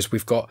Britain, because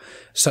we've got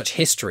such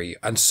history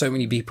and so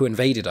many people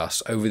invaded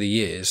us over the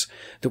years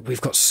that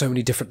we've got so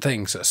many different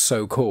things that are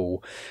so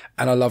cool.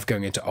 And I love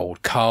going into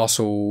old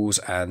castles,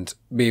 and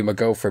me and my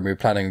girlfriend, we were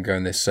planning on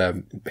going this,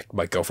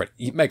 my girlfriend,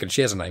 Megan,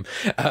 she has a name.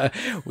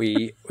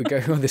 We're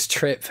going on this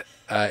trip.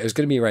 It was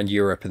going to be around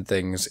Europe and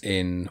things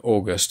in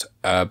August,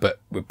 but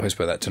we'll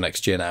postpone that to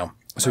next year now.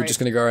 So we're just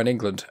going to go around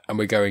England, and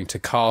we're going to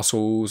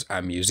castles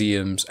and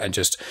museums and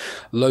just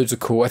loads of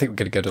cool. I think we're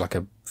going to go to like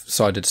a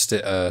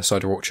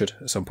cider orchard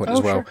at some point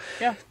as well. Sure.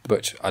 Yeah.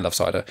 Which I love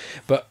cider,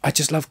 but I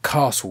just love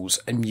castles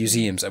and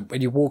museums. And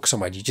when you walk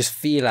somewhere, you just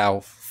feel how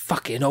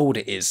fucking old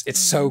it is. It's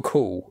so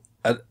cool.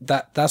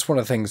 That's one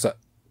of the things that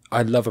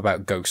I love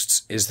about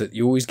ghosts, is that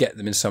you always get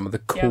them in some of the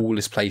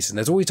coolest places. And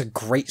there's always a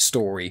great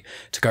story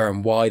to go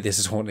around why this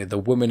is haunted. The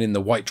woman in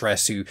the white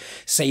dress who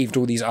saved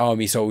all these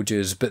army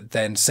soldiers, but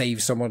then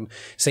saved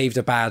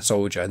a bad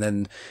soldier, and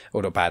then,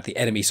 or not bad, the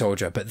enemy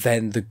soldier, but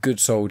then the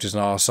good soldiers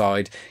on our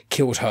side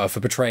killed her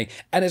for betraying.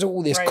 And there's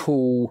all this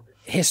cool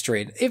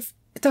history. And it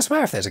doesn't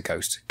matter if there's a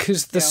ghost,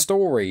 because the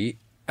story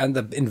and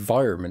the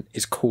environment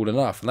is cool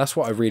enough. And that's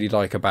what I really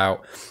like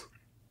about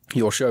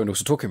your show and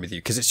also talking with you,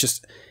 because it's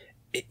just,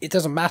 it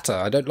doesn't matter.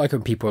 I don't like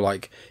when people are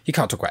like, you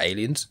can't talk about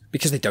aliens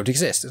because they don't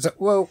exist. It's like,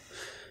 well,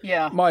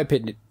 yeah. My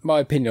opinion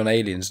on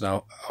aliens,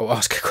 now I'll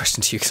ask a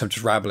question to you because I'm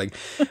just rambling,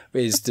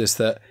 is just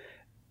that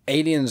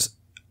aliens,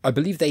 I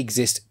believe they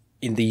exist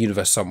in the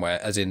universe somewhere,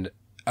 as in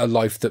a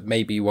life that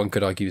maybe one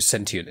could argue is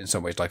sentient in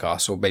some ways like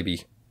us, or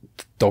maybe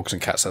dogs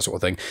and cats, that sort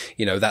of thing,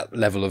 you know, that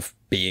level of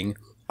being.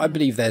 I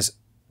believe there's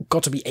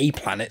got to be a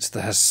planet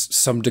that has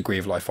some degree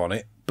of life on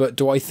it, but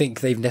do I think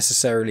they've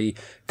necessarily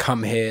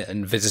come here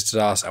and visited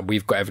us and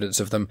we've got evidence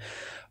of them?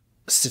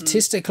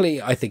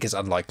 Statistically, I think it's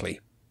unlikely,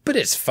 but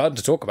it's fun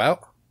to talk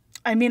about.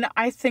 I mean,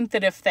 I think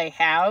that if they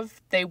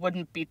have, they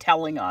wouldn't be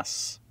telling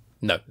us.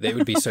 No, they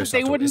would be so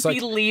subtle. They wouldn't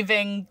be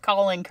leaving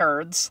calling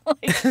cards.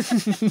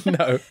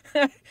 No.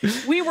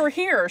 We were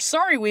here.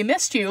 Sorry, we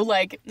missed you.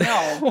 Like,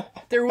 no,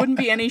 there wouldn't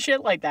be any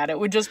shit like that. It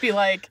would just be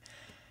like,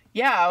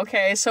 yeah,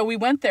 okay, so we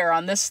went there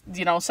on this,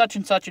 you know, such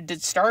and such a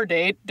star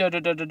date,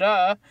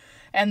 da-da-da-da-da,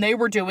 and they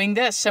were doing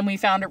this, and we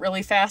found it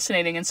really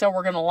fascinating, and so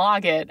we're going to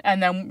log it,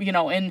 and then, you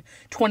know, in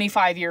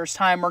 25 years'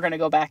 time, we're going to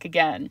go back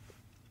again,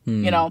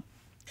 you know?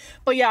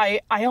 But yeah,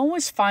 I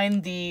always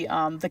find the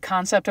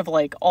concept of,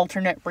 like,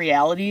 alternate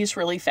realities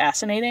really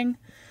fascinating.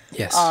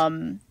 Yes.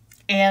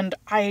 And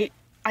I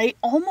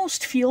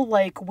almost feel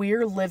like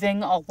we're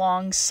living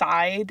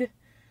alongside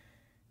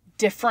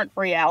different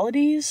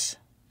realities.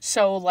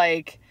 So,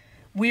 like,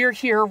 we're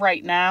here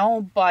right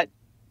now, but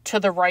to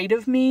the right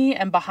of me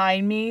and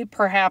behind me,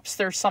 perhaps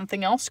there's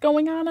something else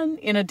going on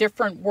in a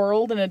different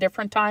world, in a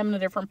different time, in a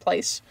different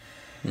place.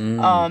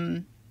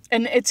 And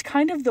it's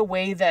kind of the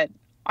way that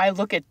I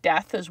look at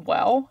death as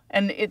well.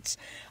 And it's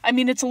a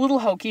little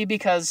hokey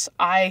because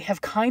I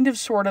have kind of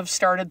sort of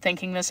started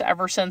thinking this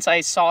ever since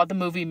I saw the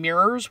movie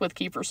Mirrors with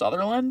Kiefer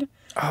Sutherland.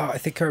 Oh, I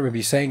think I remember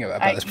you saying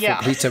about this before.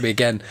 Yeah. Please tell me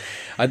again.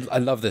 I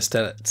love this.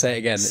 Say it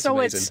again. It's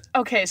amazing.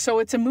 So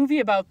it's a movie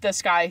about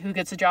this guy who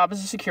gets a job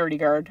as a security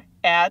guard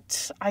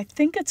at, I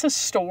think it's a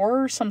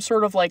store, some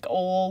sort of like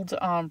old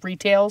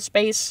retail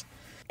space.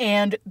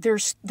 And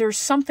there's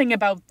something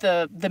about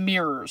the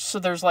mirrors. So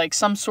there's like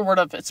some sort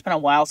of, it's been a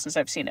while since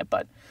I've seen it,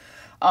 but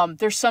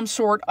there's some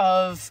sort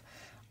of,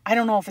 I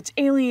don't know if it's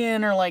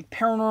alien or like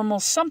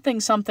paranormal,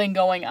 something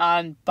going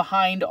on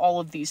behind all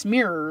of these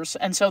mirrors.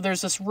 And so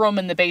there's this room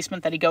in the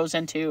basement that he goes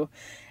into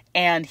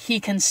and he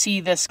can see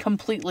this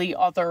completely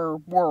other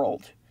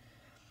world.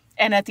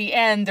 And at the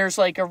end, there's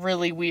like a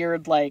really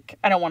weird, like,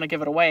 I don't want to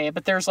give it away,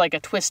 but there's like a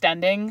twist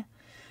ending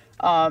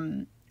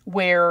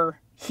where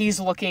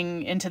he's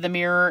looking into the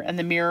mirror and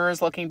the mirror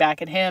is looking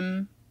back at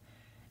him.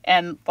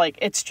 And like,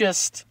 it's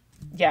just,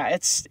 yeah,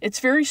 it's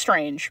very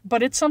strange,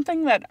 but it's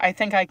something that I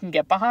think I can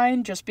get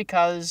behind just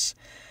because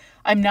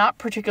I'm not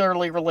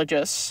particularly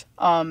religious,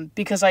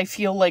 because I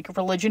feel like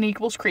religion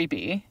equals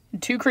creepy,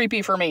 too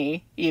creepy for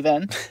me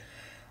even.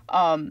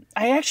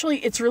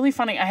 It's really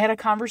funny. I had a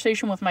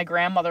conversation with my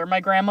grandmother.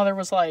 My grandmother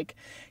was like,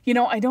 you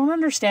know, I don't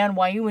understand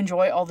why you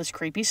enjoy all this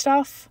creepy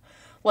stuff.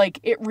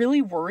 Like, it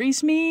really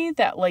worries me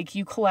that, like,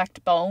 you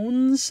collect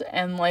bones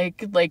and,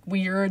 like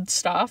weird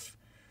stuff.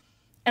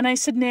 And I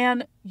said,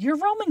 Nan, you're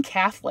Roman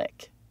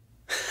Catholic.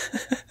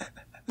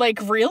 Like,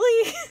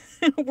 really?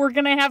 We're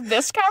gonna have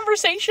this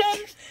conversation?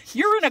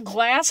 You're in a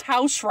glass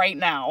house right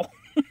now.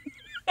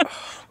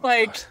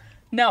 Like,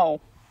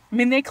 no. I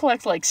mean, they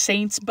collect, like,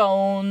 saints'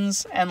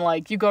 bones, and,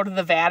 like, you go to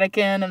the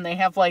Vatican, and they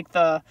have, like,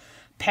 the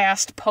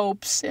past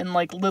popes and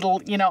like little,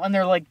 you know, and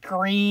they're like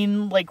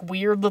green, like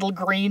weird little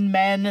green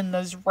men, and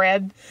those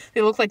red,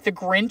 they look like the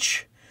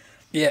Grinch.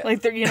 Yeah.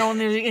 Like they're, you know,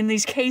 in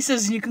these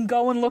cases, and you can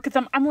go and look at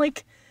them. I'm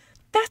like,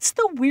 that's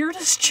the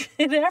weirdest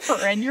shit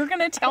ever. And you're going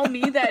to tell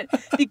me that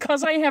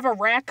because I have a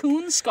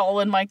raccoon skull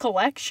in my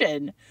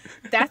collection,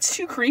 that's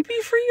too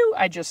creepy for you?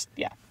 I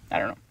don't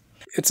know.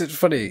 It's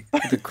funny,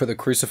 the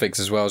crucifix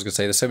as well. I was going to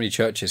say, there's so many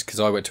churches, because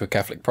I went to a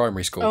Catholic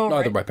primary school. Oh, Neither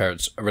right. of my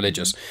parents are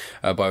religious,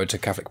 but I went to a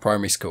Catholic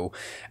primary school.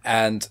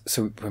 And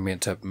so when we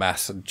went to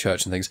mass and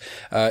church and things,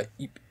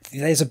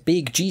 there's a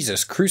big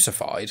Jesus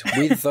crucified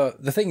with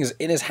the things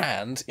in his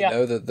hand, you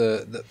know,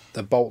 the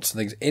bolts and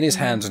things in his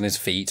hands and his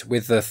feet,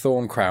 with the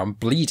thorn crown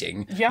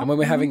bleeding. Yeah. And when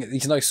we're having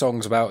these nice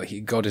songs about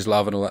God is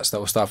love and all that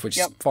sort of stuff, which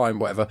is fine,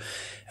 whatever,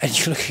 and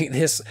you're looking at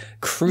this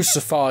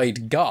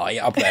crucified guy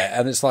up there,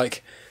 and it's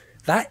like,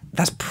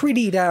 that's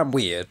pretty damn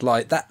weird.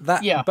 Like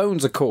that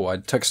bones are cool.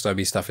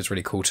 Taxidermy stuff is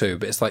really cool too,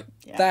 but it's like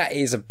that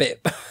is a bit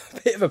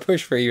of a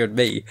push for you and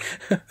me.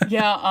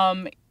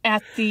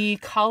 At the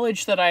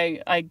college that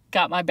I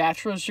got my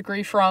bachelor's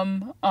degree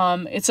from,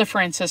 it's a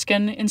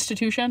Franciscan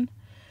institution.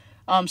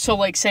 So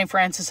like St.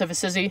 Francis of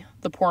Assisi,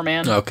 the poor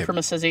man from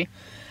Assisi.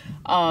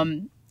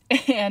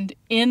 And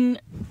in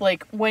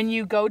like when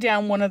you go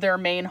down one of their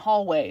main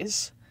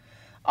hallways,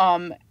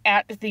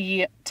 at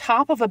the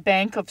top of a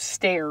bank of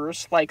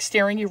stairs, like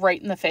staring you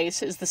right in the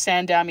face, is the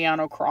San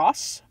Damiano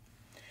cross.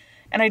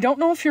 And I don't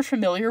know if you're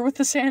familiar with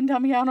the San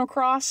Damiano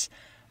cross,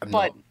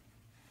 but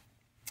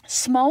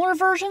smaller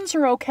versions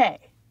are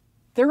okay.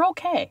 They're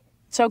okay.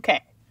 It's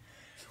okay.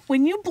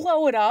 When you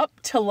blow it up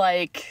to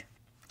like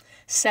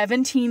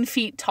 17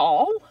 feet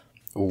tall,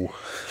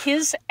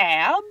 his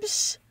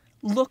abs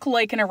look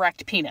like an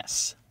erect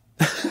penis.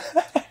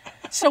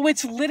 So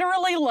it's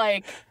literally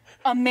like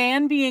a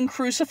man being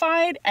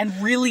crucified and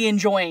really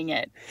enjoying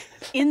it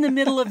in the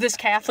middle of this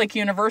Catholic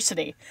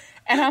university.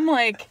 And I'm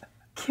like,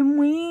 can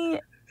we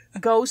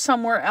go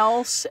somewhere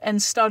else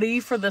and study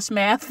for this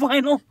math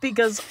final?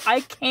 Because I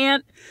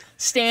can't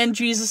stand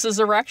Jesus's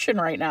erection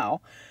right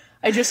now.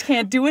 I just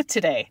can't do it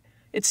today.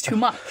 It's too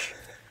much.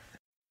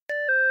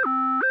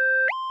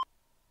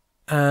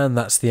 And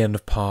that's the end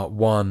of part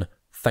 1.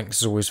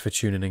 Thanks as always for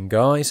tuning in,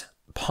 guys.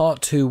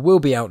 Part 2 will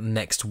be out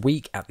next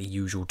week at the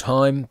usual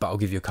time, but I'll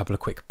give you a couple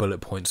of quick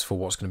bullet points for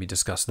what's going to be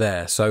discussed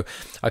there. So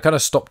I kind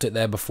of stopped it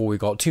there before we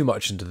got too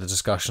much into the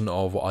discussion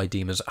of what I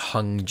deem as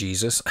hung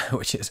Jesus,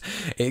 which is,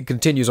 it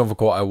continues on for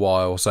quite a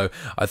while, so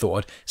I thought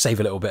I'd save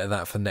a little bit of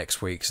that for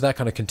next week. So that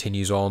kind of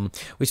continues on.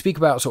 We speak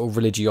about sort of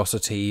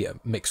religiosity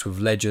mixed with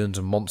legends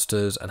and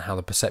monsters and how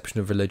the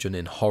perception of religion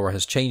in horror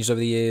has changed over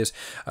the years.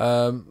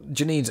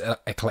 Janine's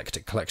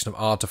eclectic collection of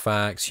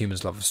artefacts,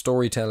 humans' love of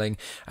storytelling,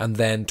 and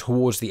then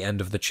towards the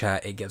end of the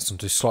chat it gets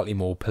into slightly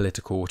more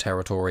political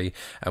territory,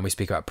 and we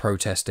speak about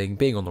protesting,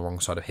 being on the wrong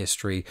side of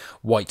history,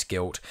 white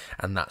guilt,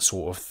 and that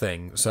sort of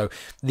thing. So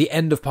the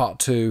end of part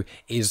 2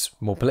 is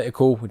more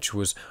political, which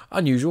was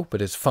unusual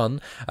but it's fun,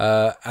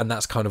 and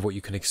that's kind of what you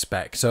can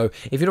expect. So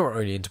if you're not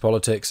really into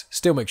politics,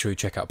 still make sure you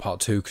check out part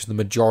 2, because the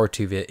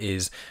majority of it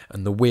is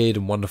and the weird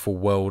and wonderful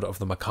world of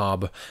the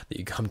macabre that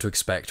you come to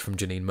expect from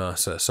Janine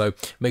Mercer. So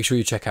make sure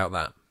you check out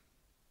that.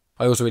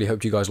 I also really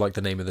hope you guys like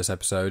the name of this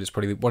episode. It's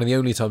probably one of the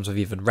only times I've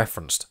even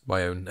referenced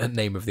my own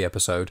name of the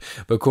episode,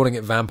 but calling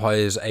it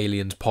Vampires,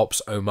 Aliens,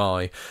 Pops, Oh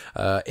My.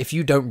 If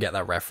you don't get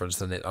that reference,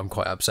 then I'm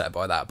quite upset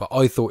by that, but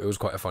I thought it was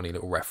quite a funny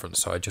little reference,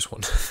 so I just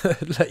want to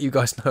let you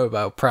guys know about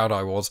how proud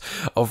I was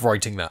of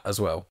writing that as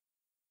well.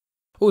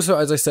 Also,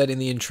 as I said in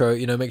the intro,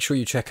 make sure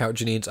you check out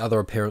Janine's other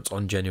appearance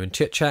on Genuine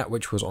Chit-Chat,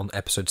 which was on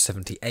episode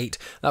 78.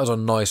 That was a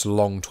nice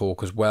long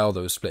talk as well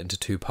that was split into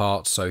 2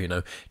 parts,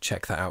 so,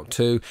 check that out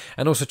too.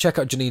 And also check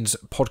out Janine's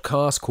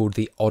podcast called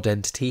the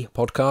ODDentity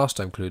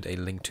podcast. I include a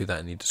link to that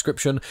in the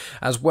description,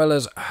 as well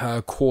as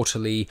her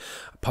quarterly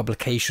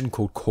publication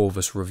called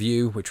Corvus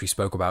Review, which we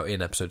spoke about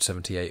in episode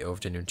 78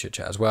 of Genuine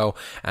Chit-Chat as well,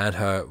 and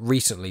her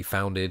recently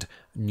founded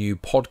new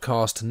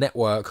podcast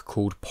network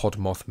called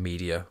PodMoth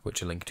Media,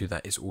 which a link to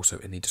that is also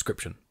in the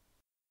description.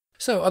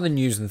 So, other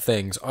news and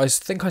things. I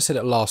think I said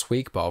it last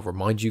week, but I'll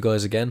remind you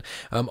guys again.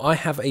 I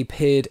have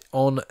appeared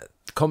on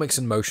Comics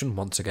in Motion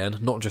once again,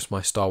 not just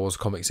my Star Wars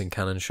Comics in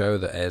Canon show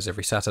that airs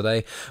every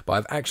Saturday, but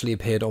I've actually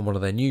appeared on one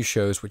of their new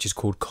shows, which is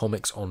called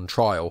Comics on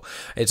Trial.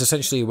 It's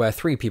essentially where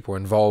 3 people are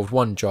involved,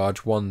 1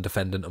 judge, 1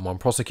 defendant and 1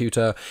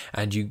 prosecutor,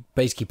 and you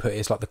basically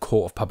it's like the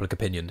court of public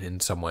opinion in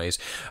some ways.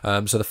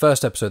 So the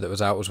first episode that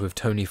was out was with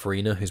Tony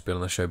Farina, who's been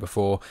on the show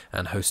before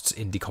and hosts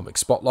Indie Comics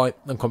Spotlight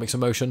and Comics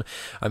in Motion.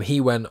 He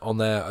went on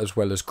there, as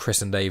well as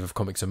Chris and Dave of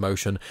Comics in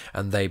Motion,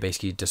 and they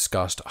basically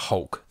discussed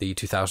Hulk, the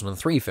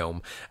 2003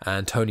 film,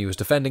 and Tony was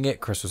defending it,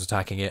 Chris was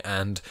attacking it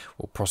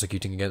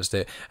prosecuting against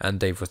it,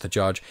 and Dave was the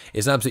judge.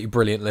 It's an absolutely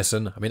brilliant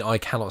listen. I mean, I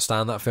cannot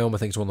stand that film. I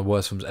think it's one of the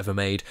worst films ever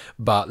made,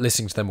 but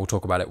listening to them all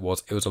talk about it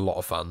was a lot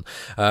of fun.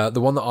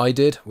 The one that I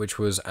did, which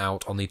was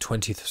out on the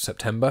 20th of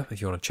September, if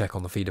you want to check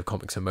on the feed of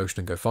Comics in Motion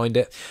and go find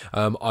it,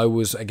 I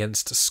was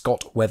against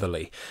Scott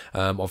Weatherly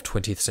of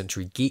 20th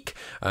Century Geek.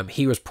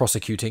 He was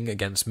prosecuting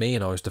against me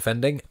and I was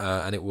defending,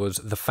 and it was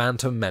The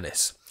Phantom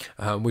Menace,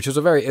 which was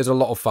a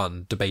lot of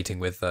fun debating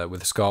with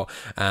Scott,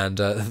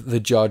 and the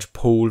judge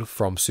Paul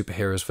from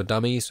Superheroes for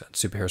Dummies, and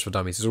Superheroes for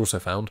Dummies is also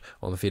found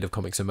on the feed of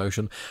Comics in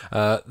Motion.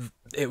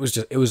 It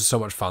was so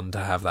much fun to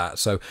have that,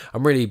 so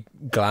I'm really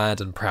glad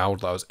and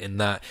proud that I was in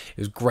that. It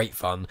was great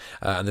fun,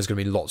 and there's going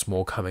to be lots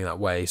more coming that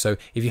way. So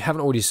if you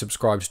haven't already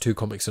subscribed to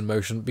Comics in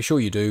Motion, be sure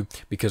you do,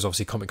 because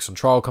obviously Comics on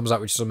Trial comes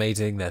out, which is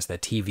amazing. There's their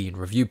TV and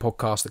review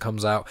podcast that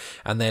comes out,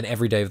 and then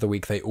every day of the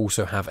week they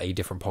also have a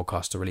different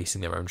podcaster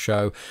releasing their own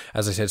show.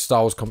 As I said,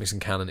 Star Wars Comics in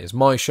Canon is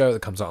my show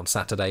that comes out on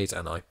Saturdays,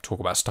 and I talk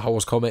about Star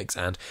Wars comics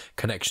and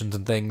connections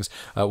and things.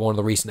 One of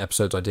the recent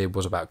episodes I did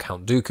was about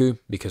Count Dooku,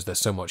 because there's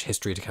so much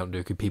history to Count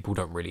Dooku people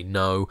don't really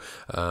know,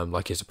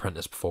 like his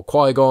apprentice before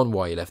Qui-Gon,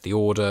 why he left the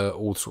Order,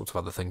 all sorts of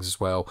other things as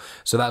well.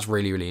 So that's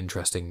really, really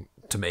interesting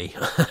to me,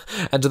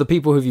 and to the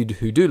people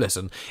who do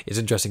listen, it's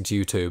interesting to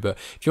you too. But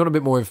if you want a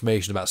bit more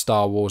information about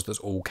Star Wars that's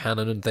all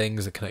canon and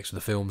things that connects with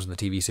the films and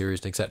the TV series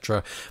and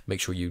etc., make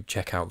sure you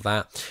check out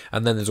that.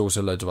 And then there's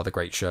also loads of other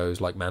great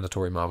shows like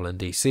Mandatory Marvel and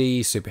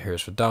DC,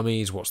 Superheroes for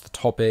Dummies, What's the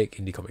Topic,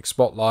 Indie Comics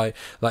Spotlight.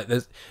 Like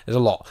there's a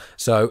lot.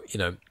 So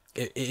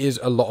it is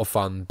a lot of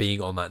fun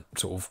being on that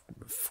sort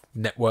of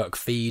network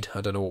feed.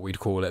 I don't know what we'd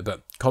call it,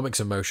 but Comics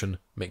in Motion,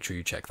 make sure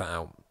you check that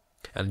out.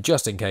 And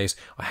just in case,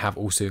 I have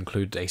also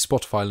included a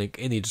Spotify link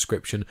in the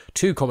description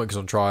to Comics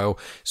on Trial,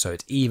 so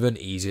it's even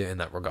easier in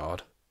that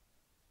regard.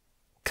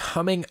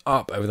 Coming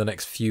up over the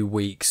next few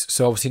weeks,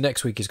 so obviously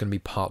next week is going to be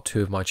part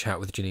 2 of my chat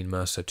with Janine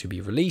Mercer to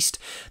be released.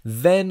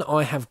 Then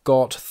I have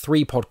got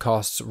 3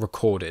 podcasts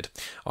recorded.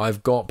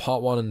 I've got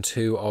part 1 and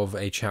 2 of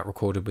a chat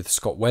recorded with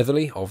Scott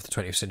Weatherly of the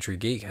 20th Century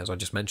Geek, as I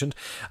just mentioned.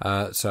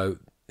 So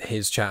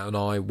his chat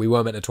and we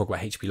were meant to talk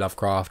about H.P.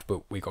 Lovecraft,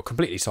 but we got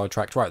completely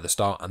sidetracked right at the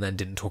start and then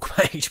didn't talk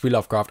about H.P.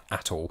 Lovecraft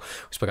at all.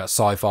 We spoke about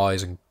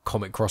sci-fis and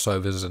comic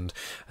crossovers and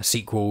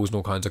sequels and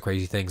all kinds of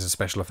crazy things and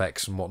special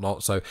effects and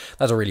whatnot. So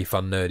that's a really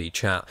fun, nerdy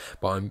chat,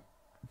 but I'm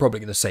probably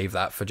going to save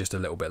that for just a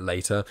little bit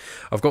later.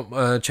 I've got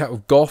a chat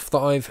with Goff that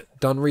I've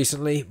done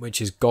recently,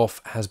 which is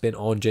Goff has been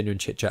on Genuine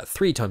Chit-Chat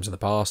 3 times in the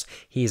past.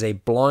 He is a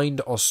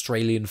blind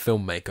Australian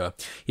filmmaker.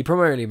 He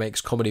primarily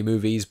makes comedy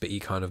movies, but he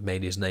kind of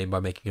made his name by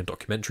making a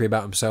documentary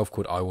about himself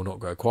called I Will Not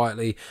Go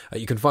Quietly.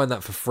 You can find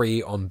that for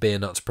free on Beer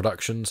Nuts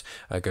Productions.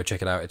 Go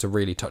check it out. It's a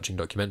really touching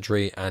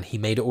documentary, and he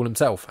made it all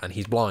himself, and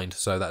he's blind,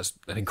 so that's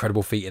an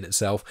incredible feat in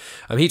itself.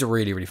 He's a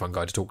really, really fun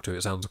guy to talk to.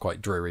 It sounds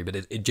quite dreary, but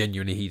it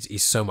genuinely,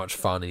 he's so much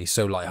fun, and he's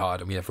so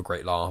lighthearted, and we have a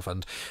great laugh,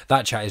 and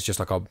that chat is just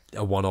like a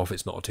one-off.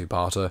 It's not a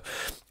two-parter.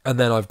 And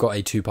then I've got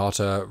a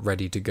 2-parter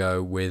ready to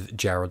go with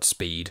Jared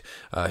Speed,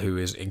 who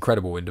is an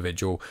incredible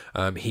individual.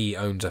 He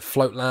owns a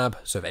float lab,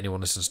 so if anyone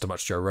listens to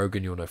much Joe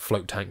Rogan, you'll know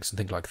float tanks and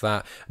things like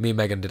that. Me and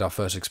Megan did our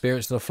first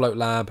experience in a float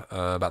lab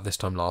about this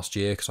time last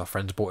year because our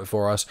friends bought it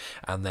for us,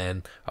 and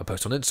then I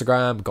posted on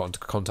Instagram, got into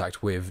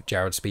contact with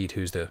Jared Speed,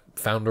 who's the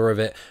founder of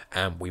it,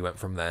 and we went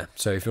from there.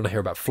 So if you want to hear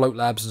about float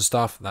labs and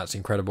stuff, that's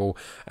incredible.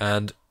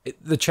 And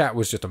the chat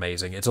was just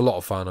amazing. It's a lot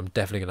of fun. I'm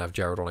definitely going to have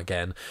Jared on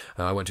again.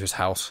 I went to his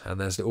house, and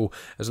there's a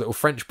little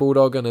French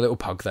bulldog and a little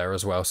pug there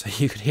as well, so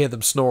you can hear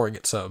them snoring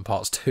at certain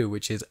parts too,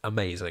 which is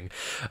amazing.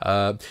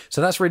 So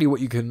that's really what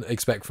you can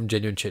expect from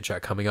Genuine Chit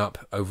Chat coming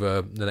up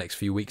over the next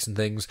few weeks and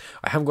things.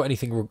 I haven't got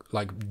anything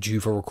due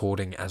for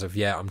recording as of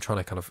yet. I'm trying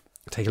to kind of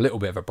take a little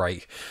bit of a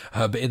break,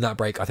 but in that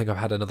break I think I've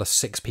had another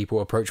 6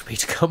 people approach me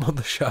to come on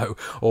the show,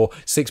 or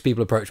 6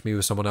 people approach me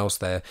with someone else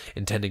they're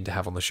intending to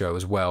have on the show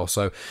as well,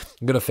 so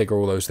I'm going to figure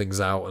all those things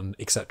out and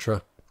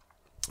etc.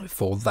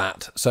 for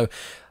that. So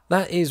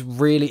that is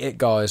really it,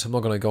 guys. I'm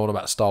not going to go on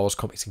about Star Wars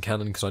comics and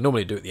canon because I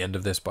normally do at the end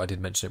of this, but I did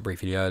mention it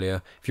briefly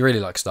earlier. If you really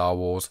like Star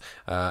Wars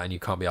and you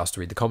can't be asked to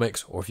read the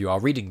comics, or if you are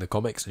reading the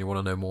comics and you want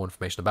to know more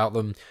information about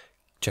them,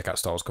 check out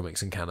Star Wars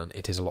comics and canon.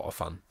 It is a lot of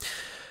fun.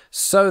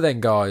 So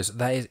then, guys,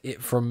 that is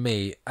it from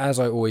me. As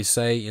I always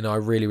say, I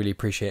really, really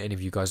appreciate any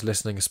of you guys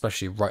listening,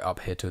 especially right up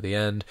here to the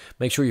end.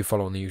 Make sure you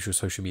follow on the usual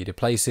social media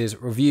places,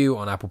 review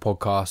on Apple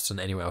Podcasts and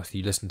anywhere else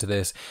you listen to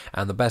this.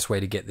 And the best way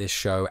to get this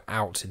show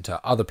out into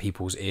other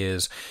people's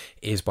ears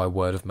is by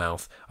word of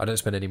mouth. I don't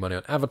spend any money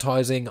on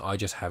advertising. I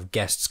just have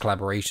guests,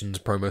 collaborations,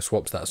 promo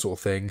swaps, that sort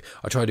of thing.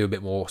 I try to do a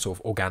bit more sort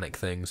of organic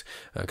things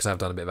because I've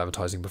done a bit of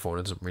advertising before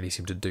and it doesn't really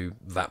seem to do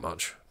that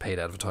much paid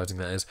advertising,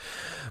 that is.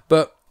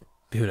 But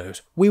who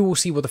knows? We will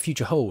see what the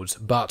future holds,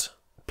 but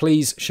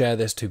please share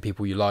this to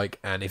people you like,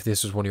 and if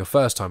this was one of your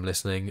first time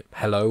listening,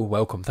 hello,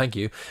 welcome, thank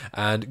you,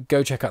 and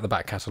go check out the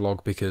back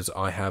catalogue because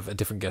I have a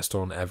different guest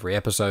on every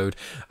episode,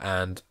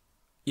 and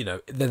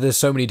there's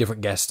so many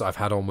different guests I've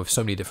had on with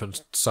so many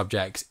different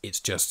subjects. It's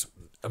just,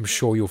 I'm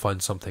sure you'll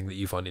find something that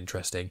you find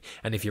interesting.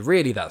 And if you're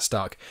really that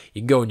stuck,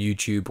 you can go on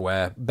YouTube,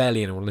 where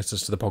barely anyone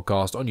listens to the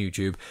podcast on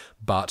YouTube,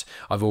 but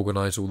I've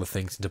organised all the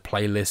things into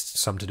playlists,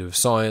 some to do with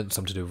science,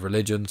 some to do with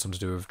religion, some to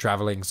do with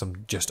travelling,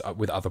 some just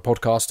with other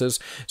podcasters.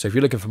 So if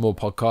you're looking for more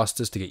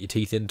podcasters to get your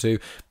teeth into,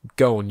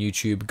 go on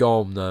YouTube,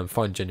 go on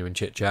find Genuine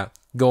Chit Chat,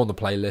 go on the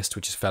playlist,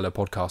 which is fellow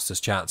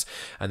podcasters chats,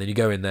 and then you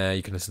go in there,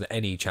 you can listen to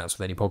any chats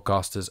with any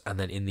podcasters, and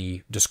then in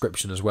the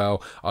description as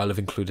well, I'll have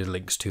included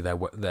links to their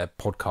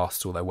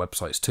podcasts or their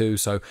websites too,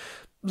 so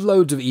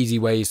loads of easy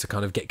ways to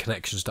kind of get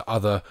connections to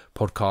other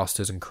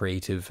podcasters and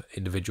creative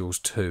individuals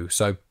too.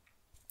 So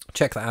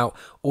check that out,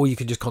 or you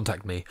can just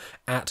contact me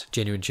at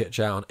Genuine Chit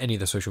Chat on any of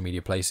the social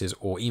media places,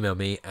 or email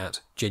me at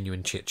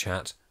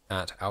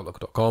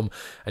genuinechitchat@outlook.com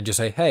and just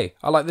say, hey,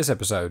 I like this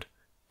episode,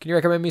 can you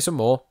recommend me some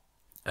more?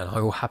 And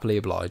I will happily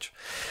oblige.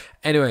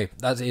 Anyway,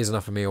 that is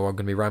enough for me, or I'm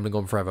going to be rambling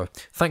on forever.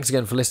 Thanks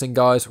again for listening,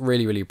 guys.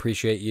 Really, really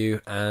appreciate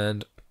you,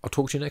 and I'll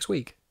talk to you next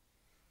week.